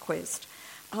Nora's bequest,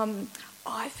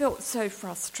 I felt so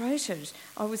frustrated.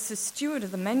 I was the steward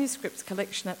of the manuscripts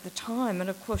collection at the time,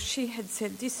 and of course she had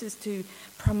said this is to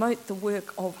promote the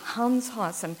work of Hans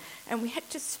Hyson, and we had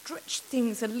to stretch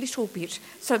things a little bit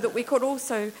so that we could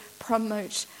also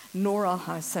promote Nora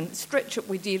Hyson. Stretch it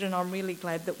we did, and I'm really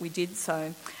glad that we did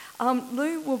so.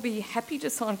 Lou will be happy to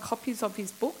sign copies of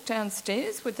his book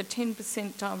downstairs with a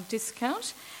 10%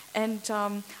 discount, and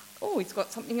he's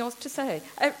got something else to say.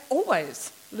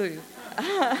 Always, Lou.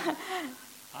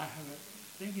 I have a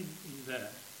thing in there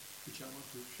which I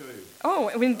want to show you. Oh,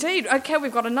 indeed. Okay,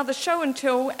 we've got another show and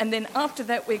tell, and then after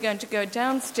that we're going to go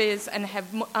downstairs and have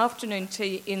afternoon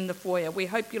tea in the foyer. We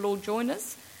hope you'll all join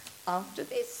us after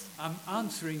this. I'm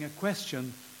answering a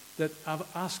question that I've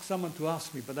asked someone to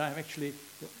ask me, but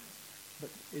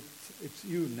it's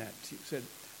you, Nat. You said,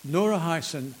 Nora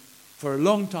Hyson for a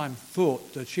long time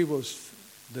thought that she was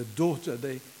the daughter,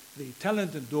 the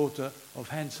talented daughter of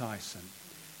Hans Hyson.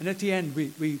 And at the end,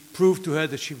 we proved to her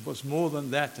that she was more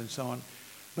than that and so on.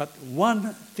 But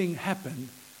one thing happened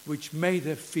which made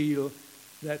her feel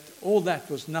that all that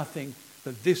was nothing,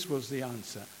 but this was the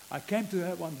answer. I came to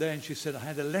her one day and she said, I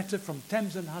had a letter from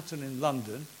Thames and Hudson in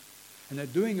London, and they're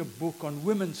doing a book on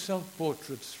women's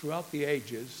self-portraits throughout the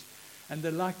ages, and they'd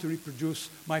like to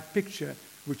reproduce my picture,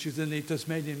 which is in the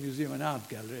Tasmanian Museum and Art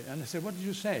Gallery. And I said, what did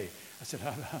you say? I said,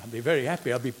 I'll be very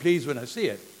happy. I'll be pleased when I see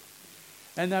it.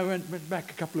 And I went back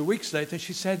a couple of weeks later, and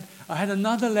she said, I had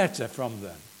another letter from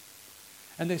them.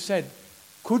 And they said,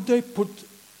 could they put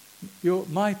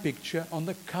my picture on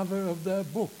the cover of their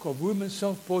book of women's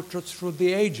self-portraits through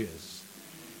the ages?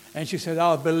 And she said,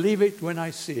 I'll believe it when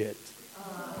I see it.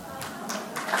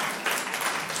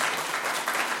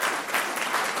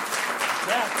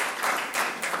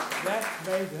 That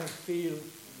made her feel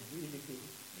really good.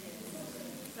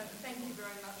 So thank you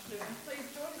very much, Lou. And please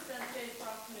join us downstairs for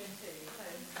afternoon tea.